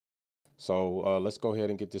So let's go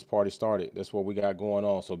ahead and get this party started. That's what we got going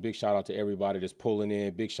on. So big shout out to everybody that's pulling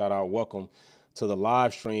in. Big shout out. Welcome to the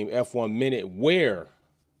live stream F1 Minute, where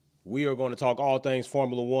we are going to talk all things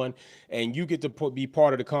Formula One, and you get to be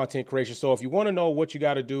part of the content creation. So if you want to know what you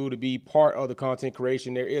got to do to be part of the content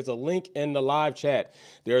creation, there is a link in the live chat.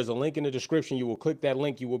 There's a link in the description. You will click that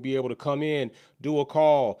link. You will be able to come in, do a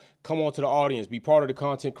call, come on to the audience, be part of the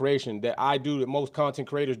content creation that I do, that most content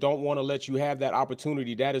creators don't want to let you have that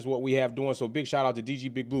opportunity. That is what we have doing. So big shout out to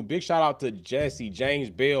DG Big Blue. Big shout out to Jesse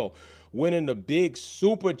James Bell, winning the big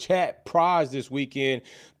super chat prize this weekend.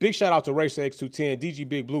 Big shout out to Racer X210, DG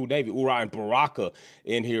Big Blue, Navy, Uri, and Baraka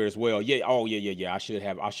in here as well. Yeah, oh yeah. I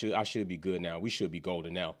should be good now. We should be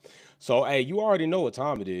golden now. So hey, you already know what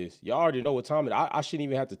time it is. Y'all already know what time it is. I shouldn't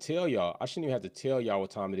even have to tell y'all. I shouldn't even have to tell y'all what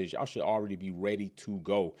time it is. Y'all should already be ready to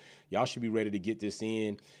go. Y'all should be ready to get this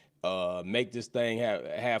in. Make this thing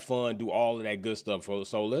have fun, do all of that good stuff.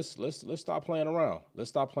 So let's stop playing around. Let's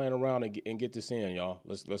stop playing around and get this in, y'all.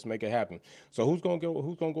 Let's make it happen. So who's gonna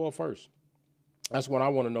go up first? That's what I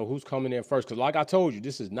want to know. Who's coming in first? Because like I told you,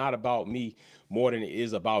 this is not about me more than it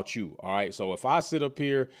is about you. All right. So if I sit up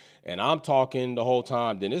here and I'm talking the whole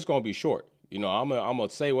time, then it's gonna be short. You know, I'm gonna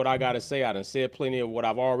say what I gotta say. I done said plenty of what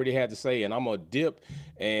I've already had to say, and I'm gonna dip,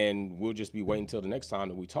 and we'll just be waiting till the next time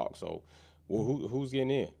that we talk. So, well, who's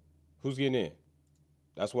getting in? Who's getting in?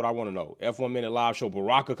 That's what I want to know. F1 Minute Live Show.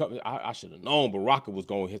 Baraka, I should have known Baraka was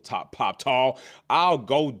going to hit top pop tall. I'll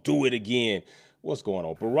go do it again. What's going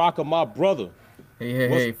on? Baraka, my brother.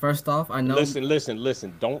 Hey. First off, I know.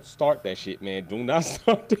 Listen. Don't start that shit, man. Do not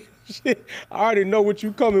start that shit. I already know what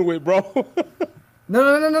you coming with, bro. No.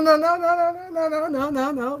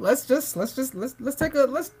 Let's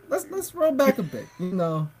roll back a bit. You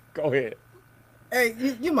know. Go ahead. Hey,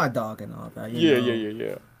 you my dog and all that. Yeah.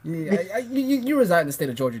 Yeah, you reside in the state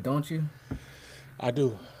of Georgia, don't you? I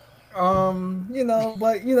do.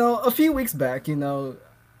 But a few weeks back, I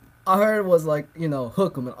heard it was like,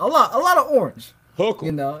 hook 'em, a lot of orange. Hook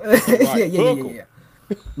 'em. Right. Yeah.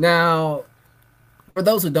 Now, for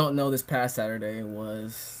those who don't know, this past Saturday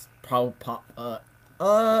was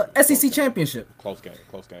SEC championship. Close game.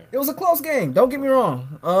 It was a close game. Don't get me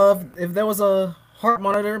wrong. If there was a heart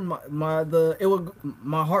monitor, my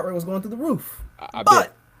heart rate was going through the roof. I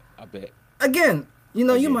bet. Again,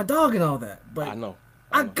 you're my dog and all that, but I know.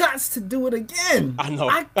 I got to do it again. I know.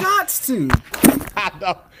 I got to.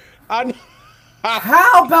 I know.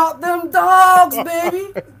 How about them dogs,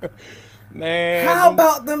 baby? Man. How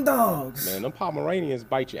about them dogs? Man, them Pomeranians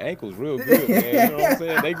bite your ankles real good, man. You know what I'm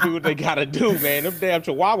saying? They do what they gotta do, man. Them damn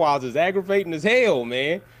Chihuahuas is aggravating as hell,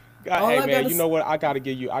 man. Hey man, you know what? I gotta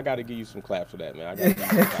give you some claps for that, man. They did their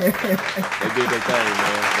thing,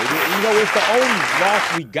 man. It's the only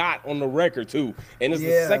loss we got on the record too, and it's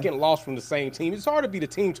the second loss from the same team. It's hard to be the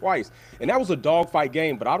team twice, and that was a dogfight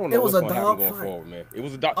game. But I don't know what's gonna happen going forward, man. It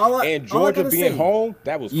was a dog, and Georgia being home,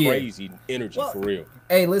 that was crazy energy for real.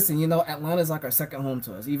 Hey, listen, Atlanta's like our second home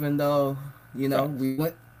to us, even though we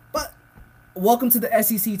went. But welcome to the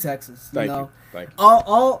SEC, Texas. Thank you.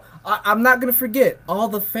 I'm not gonna forget all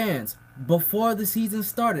the fans before the season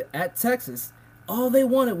started at Texas. All they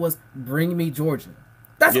wanted was bring me Georgia.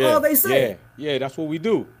 That's all they said. Yeah, that's what we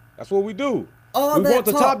do. We want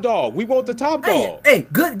the top dog. We want the top dog. Hey,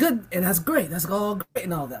 good, and that's great. That's all great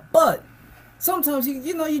and all that. But sometimes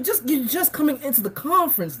you're just coming into the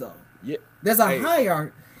conference though. Yeah, there's a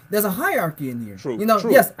hierarchy. There's a hierarchy in here. True.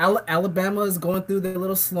 Yes, Alabama is going through their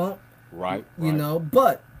little slump. Right.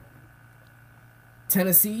 But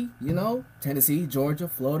Tennessee, Georgia,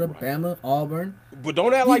 Florida, Bama, Auburn. But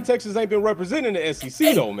don't act like Texas ain't been representing the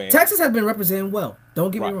SEC though, man. Texas has been representing well.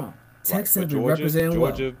 Don't get me wrong. Texas has been representing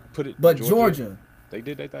well. Georgia, they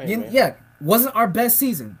did their thing, man. Yeah, wasn't our best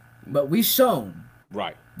season, but we shown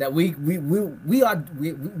that we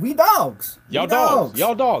dogs. Y'all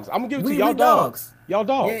dogs. I'm gonna give it to y'all dogs. Y'all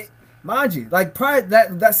dogs. Yeah, mind you, like prior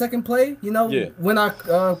that second play, when our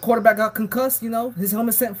quarterback got concussed, his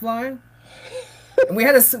helmet sent flying. And we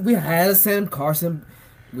had to send Carson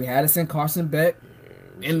Beck,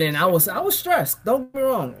 and then I was stressed. Don't get me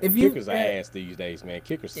wrong. Kickers are ass these days, man.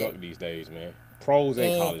 Kickers suck these days, man. Pros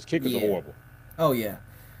and college kickers are horrible. Oh yeah,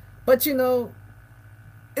 but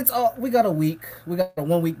it's all we got a week. We got a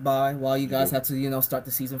 1 week bye while you guys have to start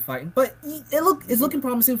the season fighting. But it's looking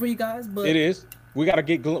promising for you guys. But it is. We gotta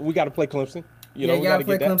play Clemson. You gotta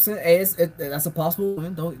play Clemson. Hey, that's a possible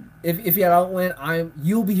win. If y'all don't win,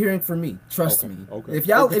 you'll be hearing from me. Trust me. Okay. If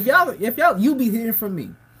y'all, you'll be hearing from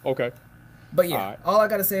me. Okay. But yeah, all I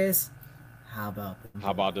gotta say is, how about them?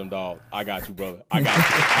 How about them dogs? I got you, brother. I got you.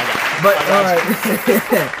 But all right.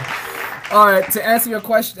 All right, to answer your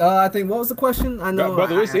question, I think what was the question? I know,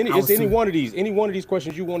 brother. It's any one of these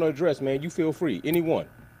questions you want to address, man. You feel free. Any one.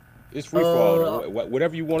 It's free for all.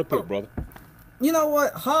 Whatever you want to pick, brother. You know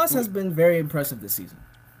what? Haas has been very impressive this season.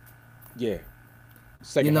 Yeah.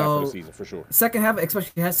 Second half of the season for sure. Second half,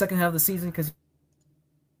 especially second half of the season, because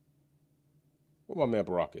where my man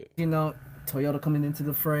Barack at? You know, Toyota coming into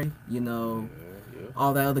the fray. You know,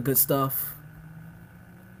 all that other good stuff.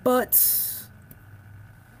 But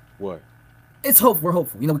what? It's hope. We're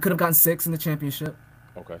hopeful. You know, we could have gotten 6 in the championship.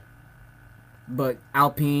 Okay. But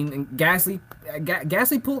Alpine and Gasly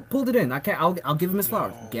pulled it in. I'll give him his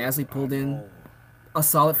flowers. Gasly pulled in a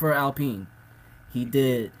solid for Alpine. He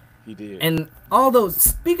did. He did. And although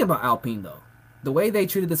speaking about Alpine though, the way they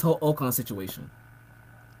treated this whole Ocon situation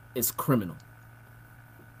is criminal.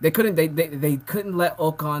 They couldn't let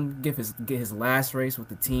Ocon get his last race with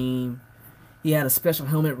the team. He had a special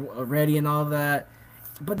helmet ready and all that.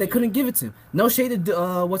 But they couldn't give it to him. No shade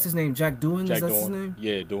to what's his name? Jack Doohan? Is that his name?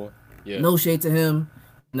 Yeah, Doohan. Yeah. No shade to him.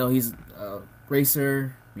 You know, he's a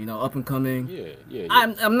racer, you know, up and coming. Yeah.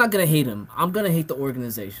 I'm not gonna hate him. I'm gonna hate the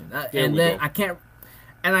organization. I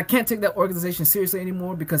can't take that organization seriously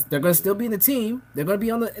anymore because they're gonna still be in the team. They're gonna be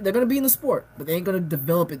in the sport, but they ain't gonna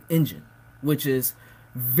develop an engine, which is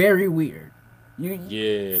very weird.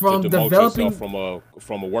 From developing yourself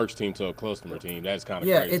from a works team to a customer team, that's kind of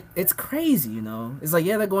crazy. It's crazy, you know. It's like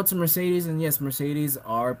they're going to Mercedes, and yes, Mercedes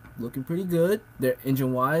are looking pretty good. Their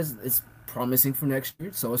engine wise, it's promising for next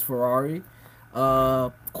year. So is Ferrari.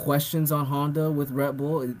 Questions on Honda with Red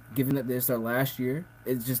Bull, given that it's their last year.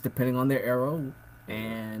 It's just depending on their aero,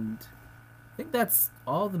 and I think that's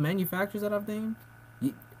all the manufacturers that I've named.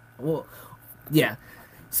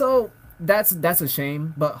 So. That's a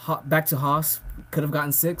shame, but back to Haas, could have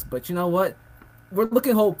gotten 6, but you know what? We're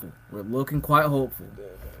looking hopeful. We're looking quite hopeful.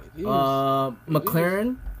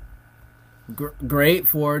 McLaren, great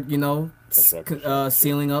for, you know,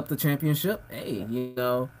 sealing up the championship. Hey, you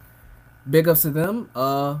know, big ups to them.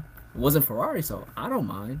 Wasn't Ferrari, so I don't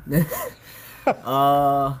mind.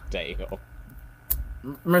 Damn.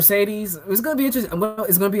 Mercedes, it's gonna be interesting. Well,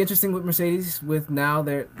 it's gonna be interesting with Mercedes with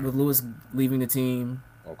Lewis leaving the team.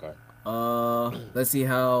 Okay. Let's see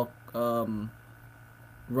how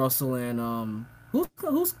Russell and who's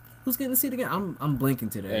getting the seat again? I'm blinking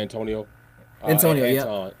today. Antonio,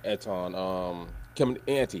 yeah.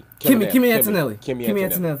 Kimi Antonelli.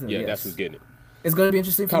 Yeah, that's who's getting it. It's going to be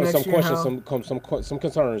interesting for next year. Some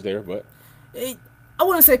concerns there, but I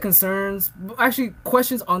wouldn't say concerns, but actually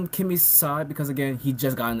questions on Kimi's side because again he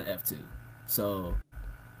just got in the F2, so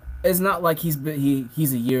it's not like he's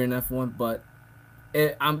a year in F1, but.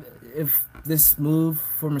 If this move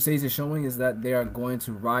for Mercedes is showing is that they are going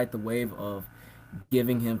to ride the wave of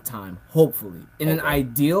giving him time, hopefully. In an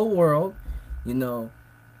ideal world, you know,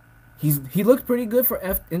 he looked pretty good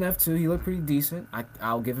in F2. He looked pretty decent.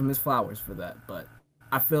 I'll give him his flowers for that. But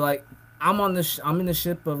I feel like I'm in the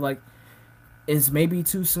ship of like it's maybe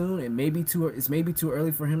too soon. It's maybe too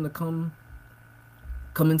early for him to come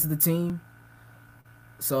into the team.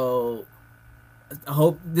 So I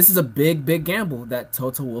hope this is a big gamble that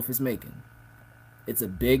Toto Wolff is making. It's a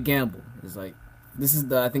big gamble. It's like this is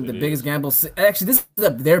the biggest gamble. Actually, this is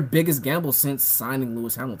their biggest gamble since signing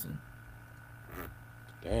Lewis Hamilton.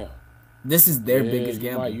 Damn. This is their biggest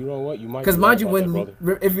gamble. You know what? You might. Because mind you,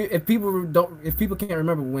 if people can't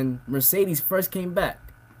remember when Mercedes first came back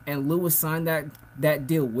and Lewis signed that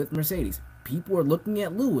deal with Mercedes, people were looking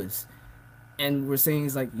at Lewis. And we're saying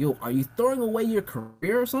it's like, yo, are you throwing away your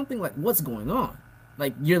career or something? Like, what's going on?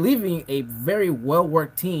 Like, you're leaving a very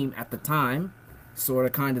well-worked team at the time, sort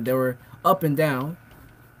of, kind of. They were up and down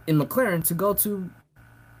in McLaren to go to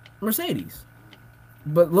Mercedes.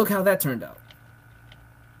 But look how that turned out.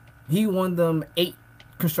 He won them 8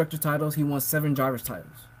 constructor titles. He won 7 drivers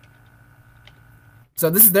titles.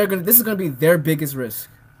 So this is gonna be their biggest risk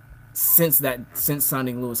since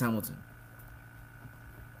signing Lewis Hamilton.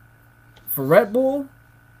 For Red Bull,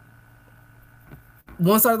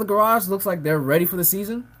 one side of the garage looks like they're ready for the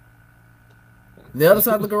season. The other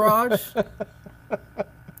side of the garage,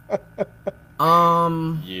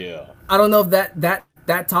 yeah. I don't know if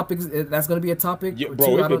that topic that's going to be a topic. Yeah,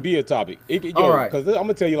 bro, it could be a topic. All right. Because I'm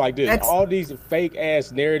gonna tell you like this: all these fake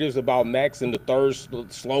ass narratives about Max and the third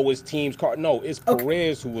slowest team's car. No, it's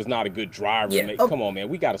Perez who was not a good driver. Yeah, come on, man,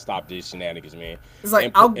 we got to stop this shenanigans, man. It's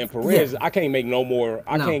like and Perez, I can't make no more.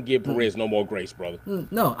 I can't give Perez no more grace, brother.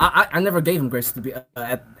 No, I never gave him grace to be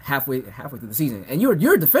at halfway through the season, and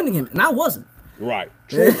you're defending him, and I wasn't. Right.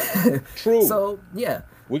 True. True. So yeah,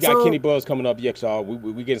 we got Kenny Buzz coming up, y'all.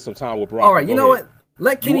 We getting some time with Brock. All right, you know what?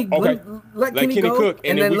 Let Kenny Kenny go, cook,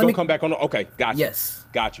 and then we're going to come back on. Okay, got you. Yes.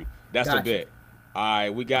 Got you. That's a Gotcha. bet. All right,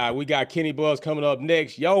 we got Kenny Buzz coming up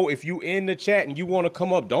next. Yo, if you in the chat and you want to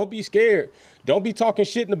come up, don't be scared. Don't be talking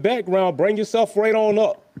shit in the background. Bring yourself right on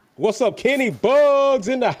up. What's up, Kenny Bugs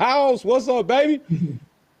in the house? What's up, baby?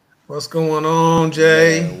 What's going on,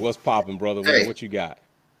 Jay? Man, what's popping, brother? Hey, What you got?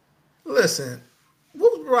 listen,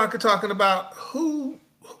 what was Baraka talking about? Who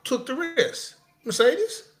took the risk?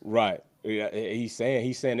 Mercedes? Right. Yeah, he's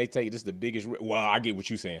saying they take this the biggest. Well, I get what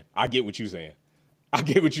you're saying. I get what you're saying.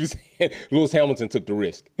 Lewis Hamilton took the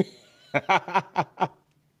risk.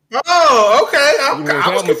 Oh, okay.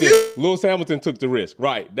 I was confused. Lewis Hamilton took the risk.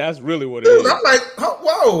 Right. That's really what it is. I'm like,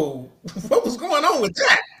 whoa, what was going on with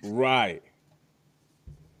that? Right.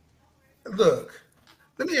 Look,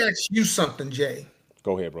 let me ask you something, Jay.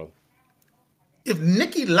 Go ahead, brother. If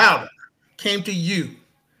Nikki Lauda came to you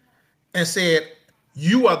and said,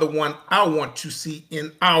 "You are the one I want to see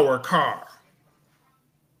in our car,"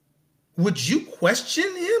 would you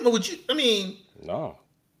question him, or would you? I mean, No.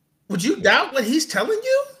 Would you doubt what he's telling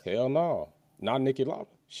you? Hell no. Not Nikki Lauda.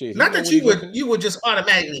 Shit. Not that you would just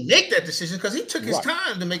automatically make that decision, because he took his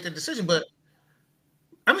time to make that decision. But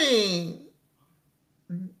I mean,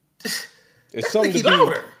 it's something Nikki to be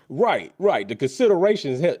Lauda. Right. The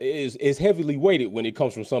consideration is heavily weighted when it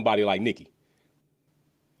comes from somebody like Nikki.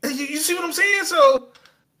 You see what I'm saying? So,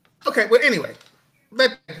 okay. Well, anyway,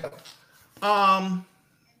 let go. I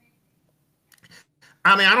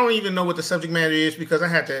mean, I don't even know what the subject matter is, because I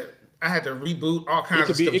had to reboot all kinds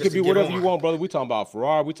of stuff. It could be whatever you want, brother. We talking about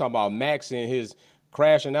Ferrari. We talking about Max and his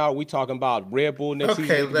crashing out. We talking about Red Bull next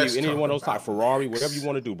season. Any one of those type, Ferrari, whatever you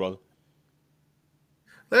want to do, brother.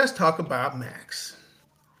 Let's talk about Max.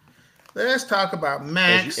 Let's talk about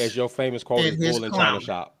Max. As your famous quote is, "Bull in China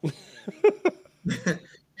shop."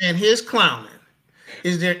 And his clowning.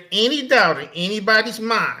 Is there any doubt in anybody's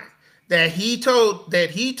mind that he told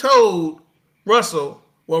Russell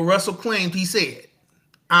what Russell claimed he said?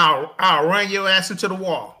 I'll run your ass into the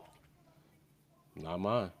wall. Not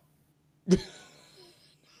mine.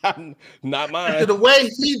 Not mine. After the way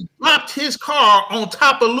he dropped his car on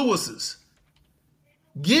top of Lewis's.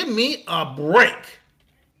 Give me a break.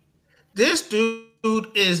 This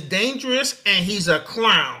dude is dangerous, and he's a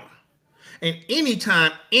clown. And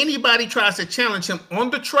anytime anybody tries to challenge him on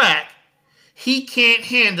the track, he can't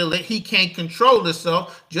handle it. He can't control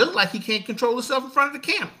himself, just like he can't control himself in front of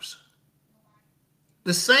the cameras.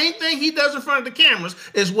 The same thing he does in front of the cameras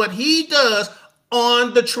is what he does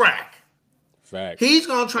on the track. Fact. He's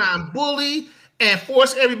going to try and bully and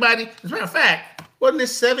force everybody. As a matter of fact, wasn't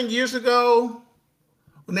this 7 years ago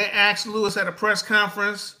when they asked Lewis at a press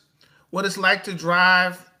conference what it's like to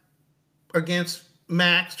drive against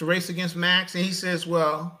Max, to race against Max? And he says,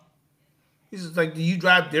 well, he's like, do you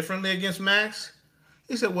drive differently against Max?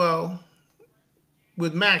 He said, well,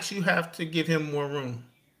 with Max, you have to give him more room.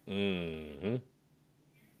 Mm-hmm.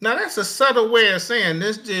 Now, that's a subtle way of saying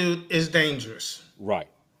this dude is dangerous. Right.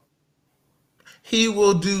 He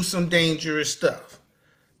will do some dangerous stuff.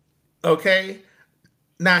 Okay?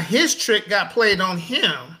 Now, his trick got played on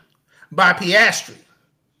him by Piastri.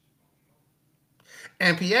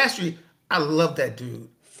 And Piastri, I love that dude.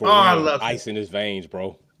 I love ice in his veins,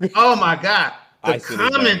 bro. Oh, my God. The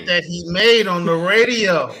comment that he made on the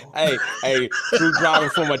radio. Hey, true driving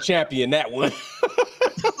from a champion, that one.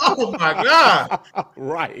 Oh, my God.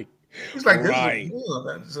 Right. He's like,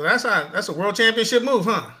 so that's a world championship move,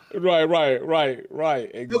 huh? Right.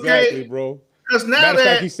 Exactly, okay. Bro. Because now matter of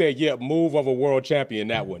fact, he said, yeah, move of a world champion,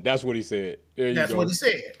 that one. That's what he said. That's what he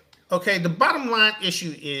said. Okay, the bottom line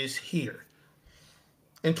issue is here.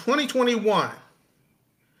 In 2021,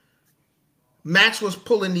 Max was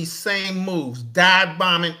pulling these same moves, dive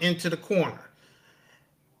bombing into the corner,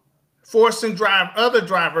 forcing other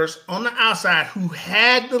drivers on the outside who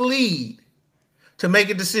had the lead to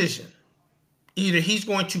make a decision. Either he's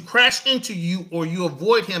going to crash into you or you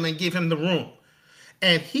avoid him and give him the room.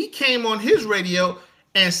 And he came on his radio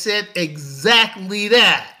and said exactly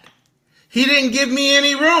that. He didn't give me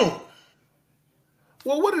any room.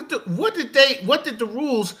 Well, what did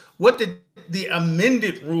the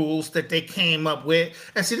amended rules that they came up with?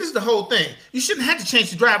 And see, this is the whole thing. You shouldn't have to change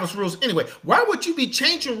the drivers' rules anyway. Why would you be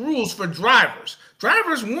changing rules for drivers?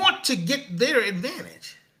 Drivers want to get their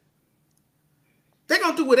advantage. They're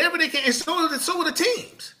going to do whatever they can, and so are the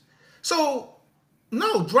teams. So,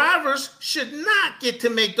 no, drivers should not get to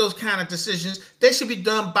make those kind of decisions. They should be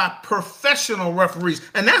done by professional referees.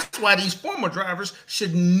 And that's why these former drivers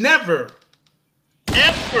should never,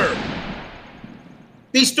 ever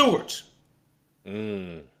be stewards.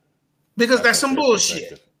 Because that's some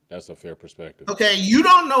bullshit. That's a fair perspective. Okay, you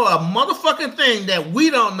don't know a motherfucking thing that we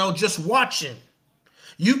don't know just watching.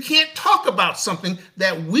 You can't talk about something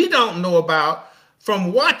that we don't know about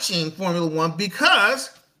from watching Formula One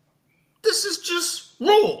because this is just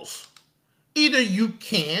rules. Either you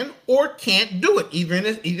can or can't do it. Either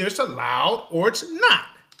it's allowed or it's not.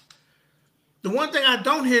 The one thing I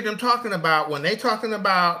don't hear them talking about when they talking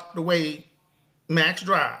about the way Max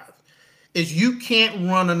drive is you can't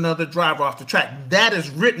run another driver off the track. That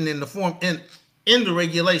is written in the form in the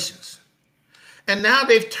regulations. And now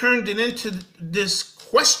they've turned it into this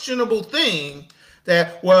questionable thing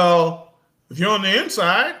that, well, if you're on the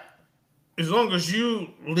inside, as long as you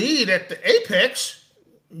lead at the apex,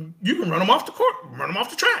 you can run them off the court, run them off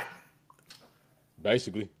the track.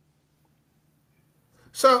 Basically.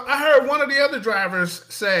 So I heard one of the other drivers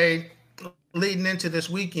say, leading into this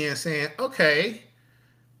weekend, saying, okay,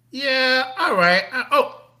 yeah, all right.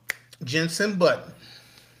 Jensen Button.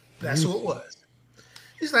 That's who it was.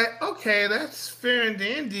 He's like, okay, that's fair and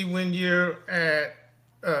dandy when you're at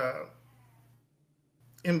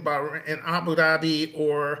in Abu Dhabi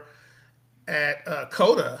or at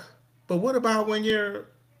Coda, but what about when you're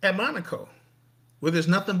at Monaco, where there's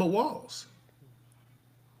nothing but walls?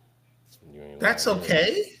 That's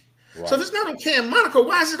okay. Right. So if it's not okay in Monaco,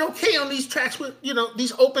 why is it okay on these tracks with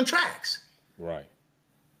these open tracks? Right.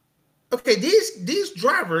 Okay, these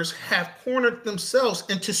drivers have cornered themselves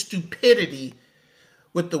into stupidity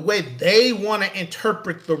with the way they want to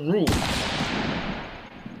interpret the rules.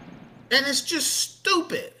 And it's just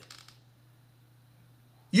stupid.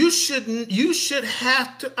 You should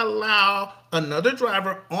have to allow another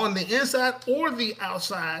driver on the inside or the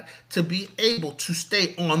outside to be able to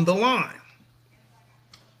stay on the line.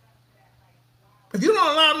 If you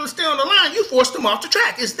don't allow them to stay on the line, you force them off the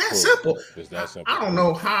track. It's that simple. It's that simple. I don't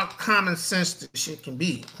know how common sense this shit can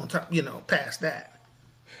be on top, past that.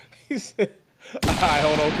 He said, all right,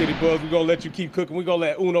 hold on, Kenny Bugs. We're going to let you keep cooking. We're going to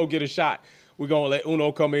let Uno get a shot. We're going to let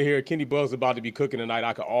Uno come in here. Kenny Bugs about to be cooking tonight.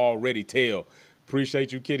 I can already tell.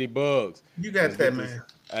 Appreciate you, Kenny Bugs. You got that, man.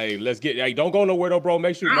 Hey, hey, don't go nowhere, though, bro.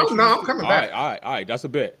 Make sure. No, I'm coming back. All right. That's a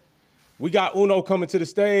bet. We got Uno coming to the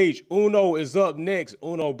stage. Uno is up next.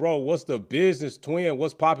 Uno, bro, what's the business, twin?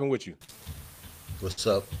 What's popping with you? What's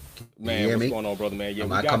up? Man, what's going on, brother, man? Yeah,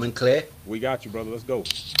 Am I coming clear? We got you, brother. Let's go.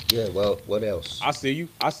 Yeah, well, what else? I see you.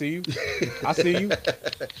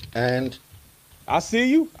 And I see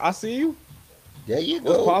you. There you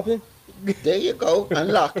go. What's popping? There you go.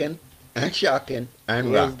 Unlocking and shocking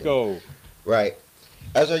and rocking. Let's go. Right.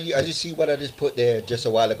 As you see what I just put there just a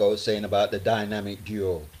while ago, saying about the dynamic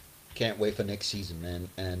duo. Can't wait for next season, man.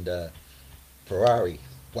 And Ferrari,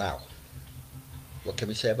 wow. What can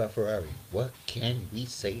we say about Ferrari?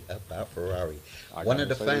 One of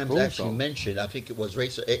the fans actually mentioned, I think it was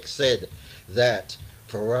Racer X said, that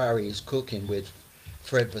Ferrari is cooking with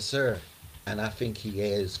Fred Vasseur. And I think he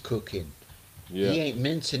is cooking. Yeah. He ain't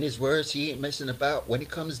mincing his words. He ain't messing about. When it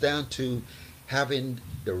comes down to having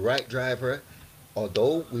the right driver,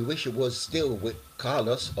 although we wish it was still with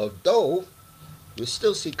Carlos, although we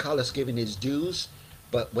still see Carlos giving his dues,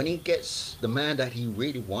 but when he gets the man that he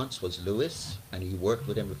really wants was Lewis, and he worked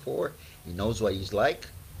with him before, he knows what he's like,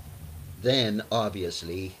 then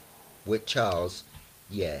obviously with Charles,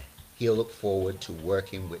 yeah, he'll look forward to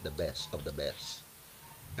working with the best of the best.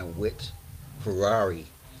 And with Ferrari,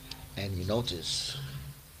 and you notice,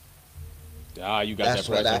 you got that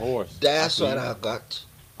pressing horse. That's what I got.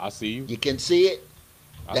 I see you. You can see it.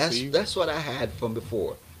 See you. That's what I had from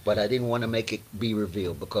before. But I didn't want to make it be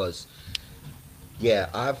revealed because, yeah,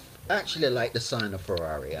 I've actually liked the sign of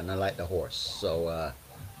Ferrari and I like the horse. So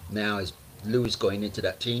now is Lewis going into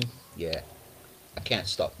that team? Yeah, I can't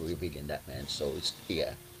stop revealing that, man. So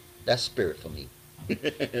that's spirit for me.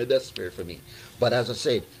 That's spirit for me. But as I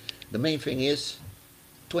said, the main thing is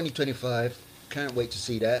 2025. Can't wait to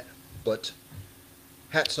see that. But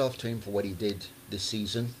hats off to him for what he did this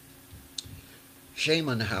season. Shame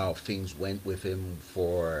on how things went with him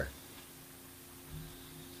for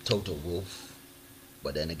Total Wolf,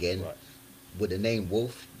 but then again, right, with the name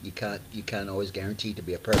Wolf, you can't always guarantee to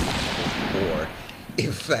be a perfect wolf. Or,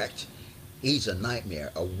 in fact, he's a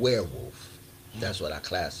nightmare, a werewolf. That's what I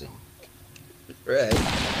class him, right?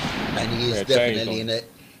 And he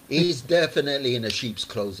is definitely in a sheep's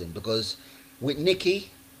clothing, because with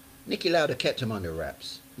Nicky Lauda kept him under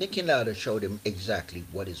wraps. Nicky Lauda showed him exactly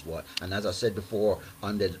what is what. And as I said before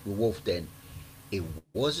on the Wolf Den, it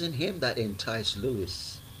wasn't him that enticed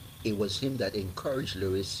Lewis. It was him that encouraged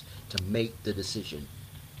Lewis to make the decision.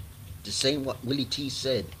 The same what Willie T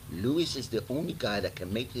said, Lewis is the only guy that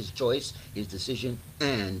can make his choice, his decision,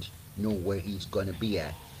 and know where he's going to be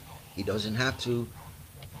at. He doesn't have to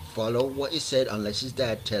follow what he said unless his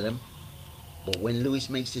dad tell him. But when Lewis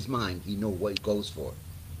makes his mind, he knows what he goes for.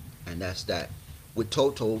 And that's that. With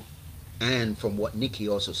Toto, and from what Nikki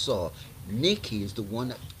also saw, Nikki is the one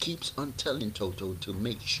that keeps on telling Toto to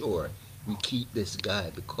make sure we keep this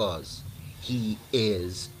guy because he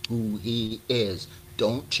is who he is.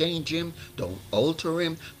 Don't change him. Don't alter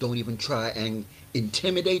him. Don't even try and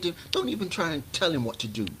intimidate him. Don't even try and tell him what to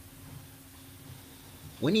do.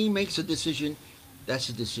 When he makes a decision, that's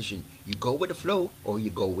a decision. You go with the flow or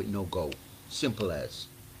you go with no go. Simple as.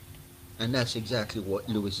 And that's exactly what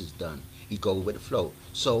Lewis has done. He go with the flow.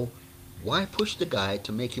 So why push the guy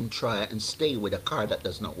to make him try and stay with a car that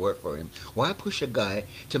does not work for him? Why push a guy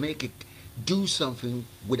to make it do something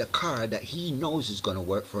with a car that he knows is going to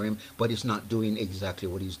work for him, but it's not doing exactly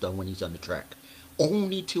what he's done when he's on the track?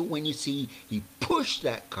 Only till when you see he pushed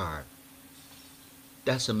that car.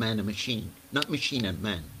 That's a man and machine, not machine and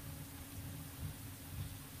man.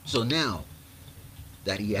 So now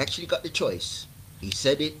that he actually got the choice, he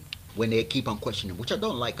said it when they keep on questioning him, which I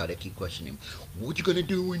don't like how they keep questioning him. What you gonna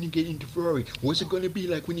do when you get into Ferrari? What's it gonna be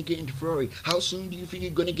like when you get into Ferrari? How soon do you think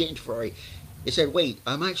you're gonna get into Ferrari? He said, wait,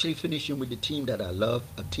 I'm actually finishing with the team that I love,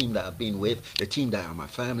 a team that I've been with, the team that are my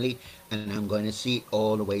family, and I'm going to see it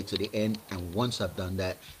all the way to the end. And once I've done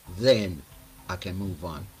that, then I can move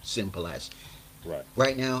on. Simple as. Right.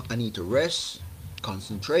 Right now, I need to rest,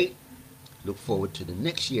 concentrate, look forward to the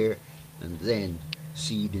next year, and then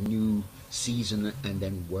see the new season and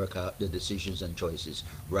then work out the decisions and choices.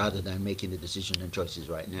 Rather than making the decisions and choices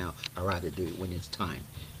right now, I'd rather do it when it's time.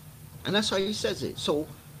 And that's how he says it. So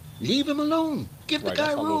leave him alone. Give the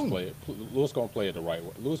guy room. Lewis gonna play it the right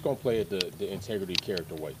way. Lewis gonna play it the integrity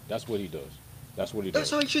character way. That's what he does. That's what he does.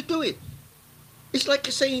 That's how he should do it. It's like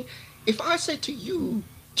you're saying, if I said to you,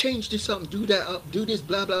 change this up, do that up, do this,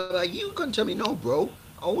 blah, blah, blah, you gonna tell me, no, bro,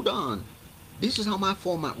 hold on. This is how my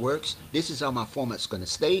format works. This is how my format's gonna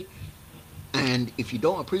stay. And if you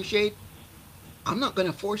don't appreciate, I'm not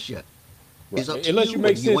gonna force you. Right. Unless you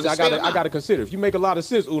make sense, I gotta consider. If you make a lot of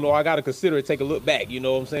sense, Uno, I gotta consider it. Take a look back. You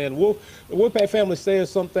know what I'm saying? Wolfpack family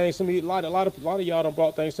says some things to me. A lot of y'all done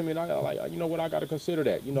brought things to me, and I got like, you know what? I gotta consider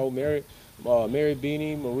that. You know, Mary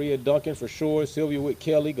Beanie, Maria Duncan for sure, Sylvia with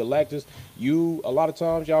Kelly, Galactus. A lot of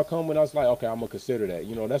times y'all come when I was like, okay, I'm gonna consider that.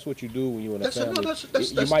 You know, that's what you do when you're in a family.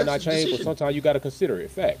 You might not change, but sometimes you gotta consider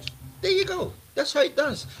it. Facts. There you go. That's how it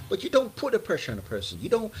does. But you don't put a pressure on a person. You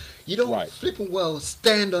don't right. flipping well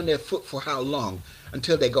stand on their foot for how long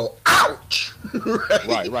until they go, ouch.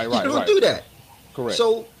 Right. You don't do that. Correct.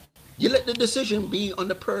 So you let the decision be on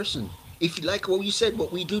the person. If you like what you said,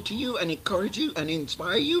 what we do to you and encourage you and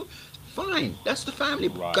inspire you, fine. That's the family.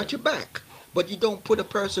 Right. Got your back. But you don't put a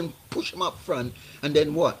person, push them up front, and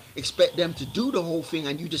then what? Expect them to do the whole thing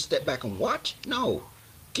and you just step back and watch? No.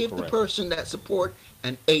 Give the person that support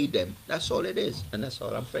and aid them. That's all it is. And that's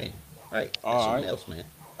all I'm saying. Right. That's something else, man.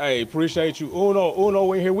 Hey, appreciate you.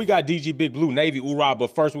 Uno in here. We got DG Big Blue Navy, Ura.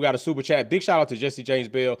 But first, we got a super chat. Big shout out to Jesse James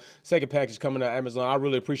Bell. Second package coming to Amazon. I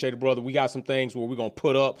really appreciate it, brother. We got some things where we're going to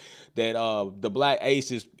put up that the Black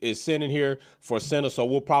Ace is sending here for center. So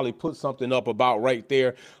we'll probably put something up about right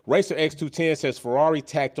there. Racer X210 says Ferrari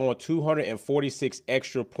tacked on 246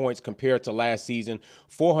 extra points compared to last season,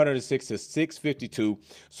 406 to 652.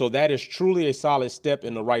 So that is truly a solid step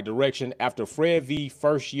in the right direction. After Fred V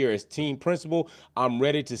first year as team principal, I'm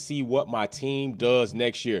ready to see what my team does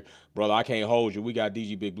next year. Brother, I can't hold you. We got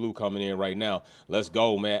DG Big Blue coming in right now. Let's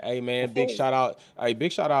go, man. Hey, man, big shout out. Hey,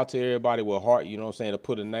 big shout out to everybody with heart, you know what I'm saying, to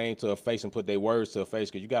put a name to a face and put their words to a face,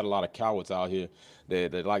 because you got a lot of cowards out here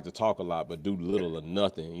that like to talk a lot but do little or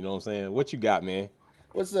nothing. You know what I'm saying? What you got, man?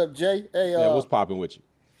 What's up, Jay? Hey, what's popping with you?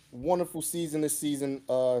 Wonderful season this season.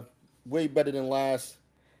 Way better than last.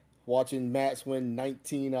 Watching Max win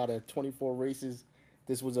 19 out of 24 races.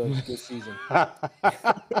 This was a good season.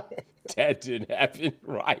 That didn't happen,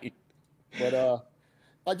 right? But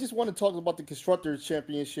I just want to talk about the Constructors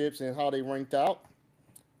Championships and how they ranked out,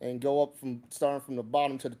 and go up starting from the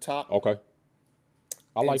bottom to the top. Okay,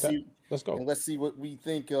 I like that. Let's go. And let's see what we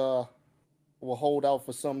think will hold out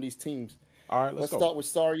for some of these teams. All right, let's go. Start with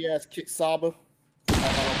sorry ass Kit Saba. I don't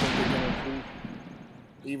think they're gonna improve.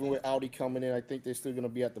 Even with Audi coming in, I think they're still gonna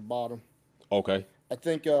be at the bottom. Okay. I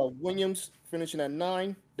think Williams finishing at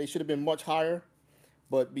 9. They should have been much higher,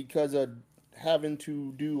 but because of having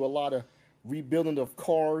to do a lot of rebuilding of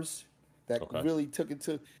cars, that really took it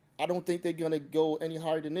to. I don't think they're gonna go any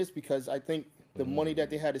higher than this, because I think the money that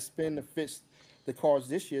they had to spend to fix the cars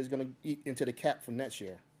this year is gonna eat into the cap for next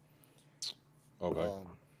year. Okay.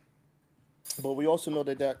 But we also know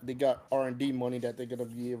that they got R&D money that they're gonna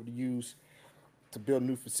be able to use to build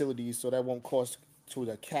new facilities, so that won't cost to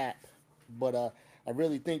the cap. But I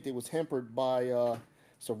really think they was hampered by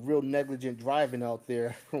some real negligent driving out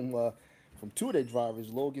there from from two of their drivers,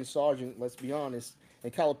 Logan Sargent, let's be honest,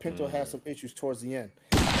 and Calipinto had some issues towards the end.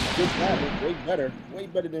 Good driver, way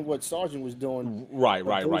better than what Sargent was doing. Right.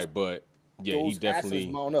 But yeah, he definitely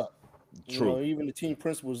mount up. True. Even the team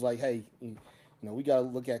principal was like, hey, we got to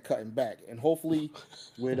look at cutting back, and hopefully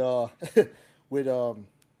with with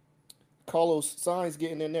Carlos Sainz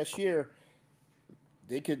getting there next year,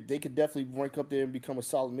 they could definitely rank up there and become a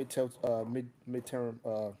solid midfield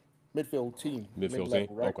team. Midfield team,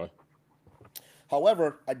 right? Okay.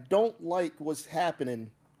 However, I don't like what's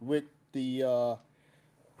happening with the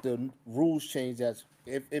rules change that's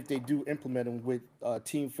if they do implement them with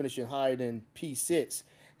team finishing higher than P6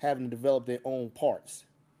 having to develop their own parts.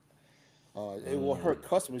 It will hurt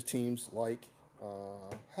customers teams like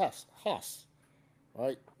Haas.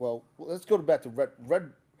 Right. Well, let's go back to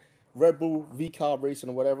Red Bull VCAR Racing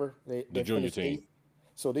or whatever. They junior team. 8th,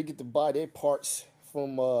 so they get to buy their parts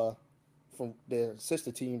from their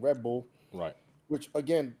sister team Red Bull. Right. Which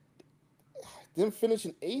again, them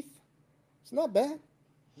finishing 8th, it's not bad.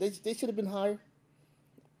 They should have been higher.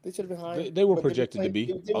 They were projected to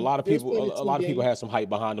be. A lot of people had some hype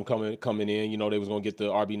behind them coming in. They was gonna get the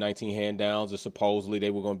RB19 hand downs, and supposedly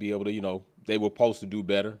they were gonna be able to. They were supposed to do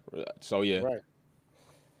better. So yeah. Right.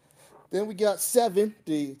 Then we got 7,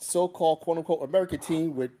 the so-called quote-unquote American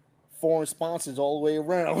team with foreign sponsors all the way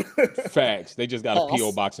around. Facts. They just got a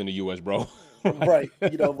P.O. box in the U.S., bro. Right.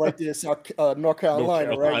 Right there, North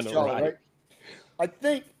Carolina, right? Charlotte, right? I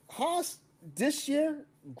think Haas this year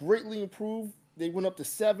greatly improved. They went up to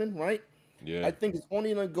 7, right? Yeah. I think it's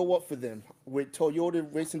only going to go up for them with Toyota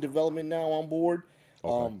Racing Development now on board.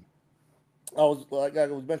 Okay. I was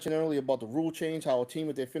mentioning earlier about the rule change, how a team,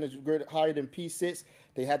 if they finish higher than P6,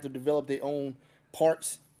 they have to develop their own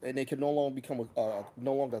parts, and they can no longer become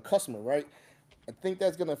no longer a customer, right? I think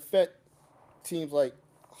that's going to affect teams like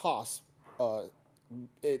Haas,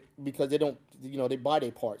 because they don't, they buy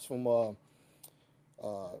their parts from,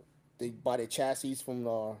 they buy their chassis from,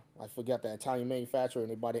 I forgot the Italian manufacturer,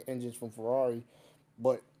 and they buy their engines from Ferrari.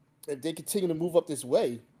 But if they continue to move up this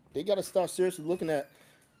way, they got to start seriously looking at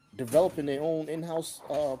developing their own in-house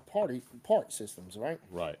part systems, right?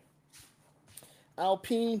 Right.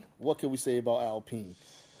 Alpine, what can we say about Alpine?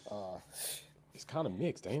 It's kind of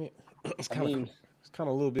mixed, ain't it? It's kind of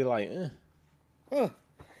a little bit like,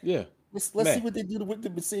 yeah. Let's see what they do with the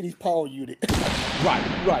Mercedes power unit.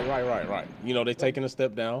 Right. They're taking a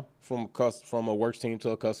step down from a works team to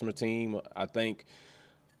a customer team. I think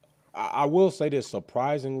I will say this,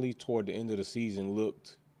 surprisingly toward the end of the season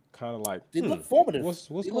looked kind of like they look formative. What's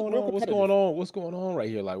going on? What's going on right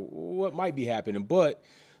here? Like what might be happening? But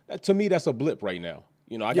to me, that's a blip right now.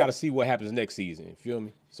 I got to see what happens next season. You feel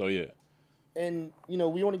me? So yeah. And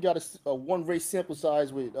we only got a one race sample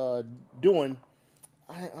size with doing.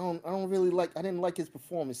 I didn't like his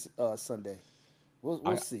performance Sunday.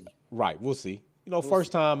 We'll see. Right, we'll see.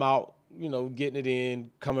 First time out, getting it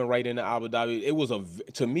in, coming right into Abu Dhabi. It was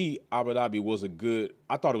to me, Abu Dhabi was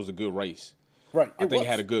I thought it was a good race. Right. I think it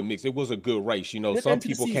had a good mix. It was a good race. Some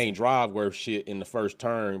people can't drive worth shit in the first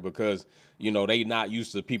turn because, they not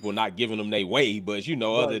used to people not giving them their way. But,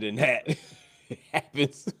 other than that, it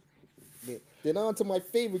happens. Then on to my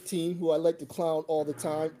favorite team, who I like to clown all the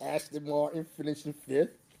time, Aston Martin, finishing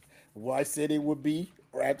 5th. Where I said it would be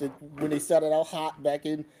when they started out hot back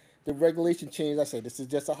in the regulation change. I said, this is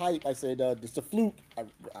just a hype. I said, this is a fluke.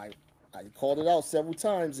 I called it out several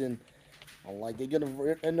times, and I'm like, they're going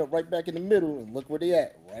to end up right back in the middle, and look where they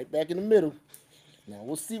at, right back in the middle. Now,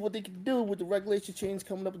 we'll see what they can do with the regulation change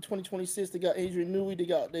coming up in 2026. They got Adrian Newey.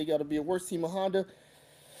 They got to be a worse team of Honda.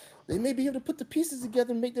 They may be able to put the pieces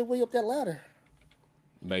together and make their way up that ladder.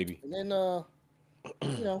 Maybe. And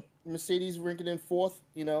then, Mercedes ranking in 4th,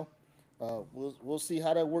 we'll see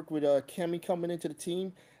how that work with Kemi coming into the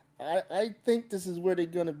team. I think this is where they're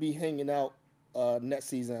going to be hanging out next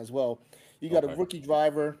season as well. You got a rookie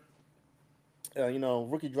driver,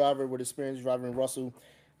 with experience driving Russell.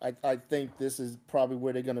 I think this is probably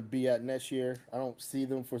where they're going to be at next year. I don't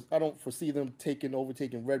foresee them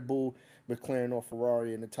overtaking Red Bull, McLaren, or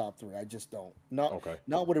Ferrari in the top 3. I just don't.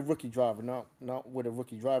 Not with a rookie driver. Not with a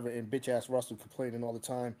rookie driver and bitch ass Russell complaining all the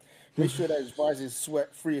time. Make sure that his visor is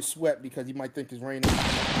free of sweat because he might think it's raining.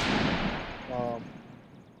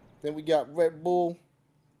 Then we got Red Bull.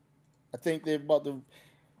 I think they're about to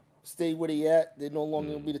stay where they at. They're no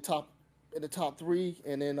longer going to be in the top 3,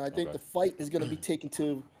 and then I think the fight is going to be taken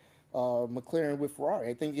to McLaren with Ferrari.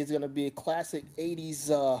 I think it's going to be a classic 80s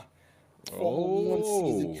Formula 1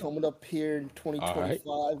 season coming up here in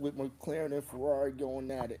 2025 with McLaren and Ferrari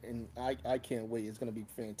going at it, and I can't wait. It's going to be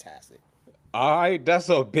fantastic. All right, that's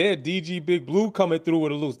a bet. DG Big Blue coming through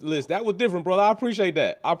with a loose list. That was different, brother. I appreciate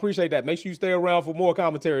that. I appreciate that. Make sure you stay around for more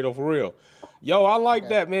commentary, though, for real. Yo, I like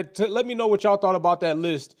that, man. Let me know what y'all thought about that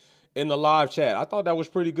list in the live chat. I thought that was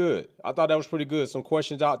pretty good. Some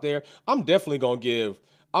questions out there. I'm definitely gonna give.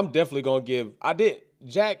 I did.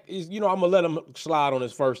 Jack is, I'm gonna let him slide on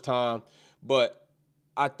his first time, but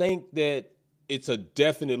I think that it's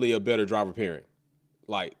definitely a better driver pairing.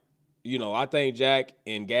 Like, I think Jack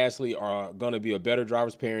and Gasly are going to be a better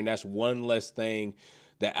driver's pairing. That's one less thing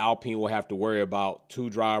that Alpine will have to worry about. Two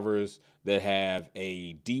drivers that have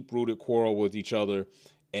a deep-rooted quarrel with each other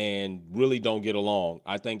and really don't get along.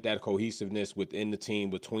 I think that cohesiveness within the team,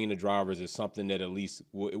 between the drivers, is something that at least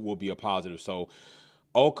it will be a positive. So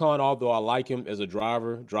Ocon, although I like him as a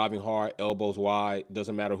driver, driving hard, elbows wide,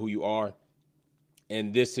 doesn't matter who you are.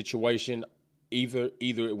 In this situation, either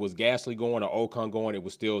it was Gasly going or Ocon going, it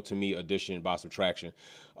was still, to me, addition by subtraction.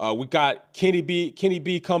 We got Kenny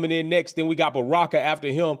B coming in next. Then we got Baraka after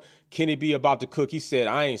him. Kenny B about to cook. He said,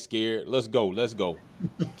 I ain't scared. Let's go.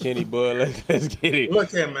 Kenny Bud, let's get it.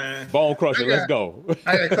 Look here, man. Bone crusher, let's go.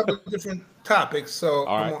 I got a couple of different topics, so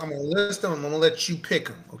right. I'm going to list them. I'm going to let you pick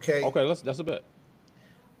them, okay? Okay, that's a bet.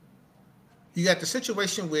 You got the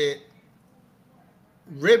situation with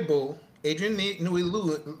Red Bull, Adrian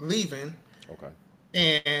Newey leaving, okay,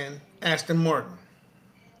 and Aston Martin.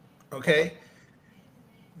 Okay?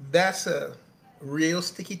 That's a real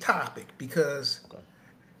sticky topic because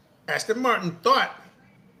Aston Martin thought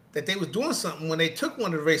that they was doing something when they took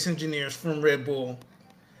one of the race engineers from Red Bull.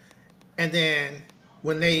 And then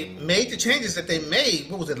when they made the changes that they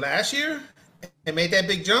made, what was it, last year? They made that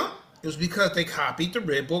big jump. It was because they copied the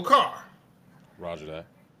Red Bull car. Roger that.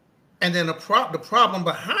 And then the problem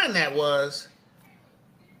behind that was,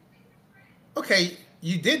 okay,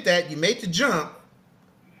 you did that, you made the jump,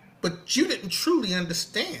 but you didn't truly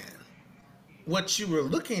understand what you were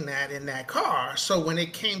looking at in that car. So when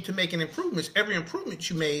it came to making improvements, every improvement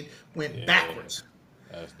you made went backwards.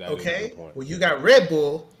 That okay? Well, you got Red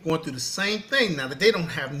Bull going through the same thing now that they don't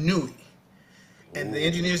have Newey. And the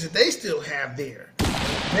engineers that they still have there,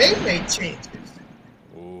 they made changes.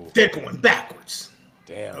 They're going backwards.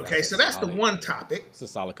 Damn. Okay, so that's the one topic. It's a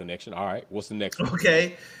solid connection. All right, what's the next one?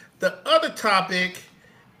 Okay, the other topic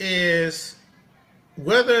is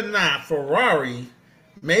whether or not Ferrari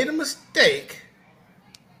made a mistake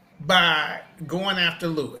by going after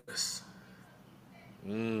Lewis.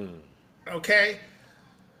 Okay,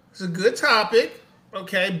 it's a good topic.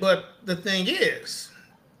 Okay, but the thing is,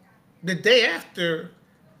 the day after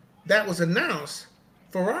that was announced,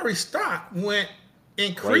 Ferrari stock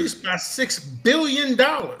increased by $6 billion.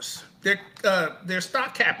 Their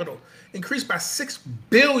stock capital increased by $6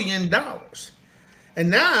 billion. And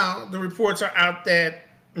now the reports are out that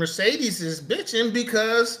Mercedes is bitching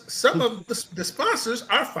because some of the sponsors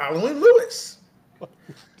are following Lewis.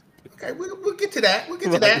 Okay, we'll get to that.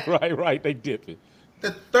 Right. They dipping.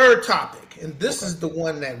 The third topic, and this is the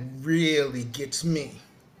one that really gets me.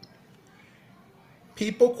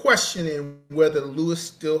 People questioning whether Lewis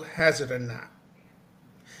still has it or not.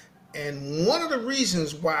 And one of the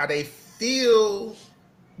reasons why they feel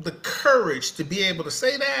the courage to be able to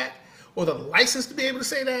say that, or the license to be able to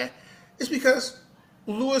say that, is because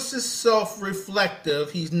Lewis is self-reflective.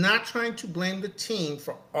 He's not trying to blame the team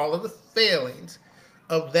for all of the failings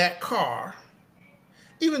of that car,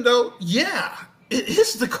 even though, yeah, it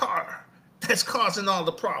is the car that's causing all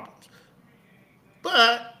the problems.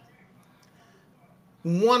 But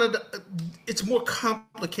it's more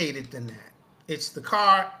complicated than that. It's the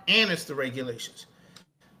car and it's the regulations.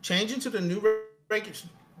 Changing to the new regulations,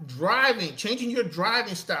 changing your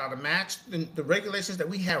driving style to match the regulations that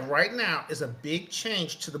we have right now is a big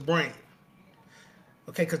change to the brain.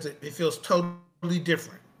 Okay, because it feels totally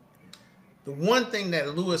different. The one thing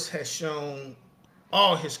that Lewis has shown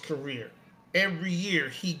all his career, every year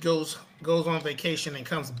he goes on vacation and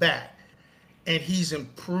comes back, and he's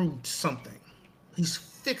improved something. He's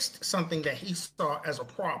fixed something that he saw as a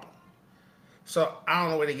problem. So I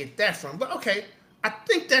don't know where to get that from, but okay, I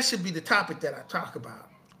think that should be the topic that I talk about.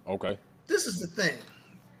 Okay. This is the thing.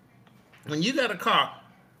 When you got a car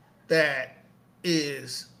that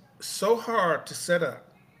is so hard to set up,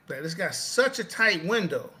 that it's got such a tight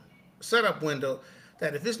setup window,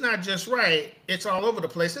 that if it's not just right, it's all over the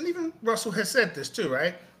place. And even Russell has said this too,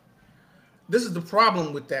 right? This is the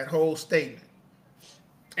problem with that whole statement.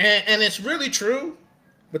 And it's really true,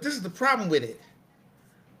 but this is the problem with it.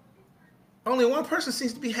 Only one person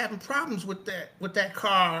seems to be having problems with that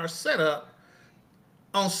car setup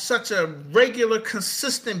on such a regular,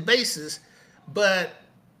 consistent basis. But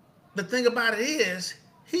the thing about it is,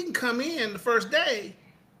 he can come in the first day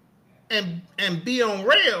and be on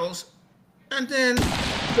rails, and then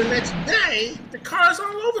the next day the car's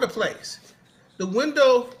all over the place.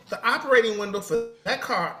 The operating window for that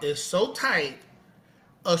car is so tight.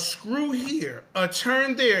 A screw here, a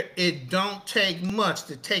turn there, it don't take much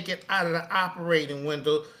to take it out of the operating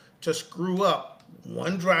window to screw up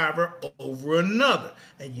one driver over another.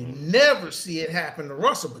 And you never see it happen to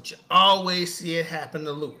Russell, but you always see it happen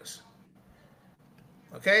to Lewis.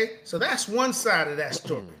 Okay? So that's one side of that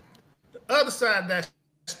story. The other side of that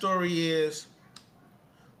story is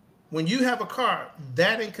when you have a car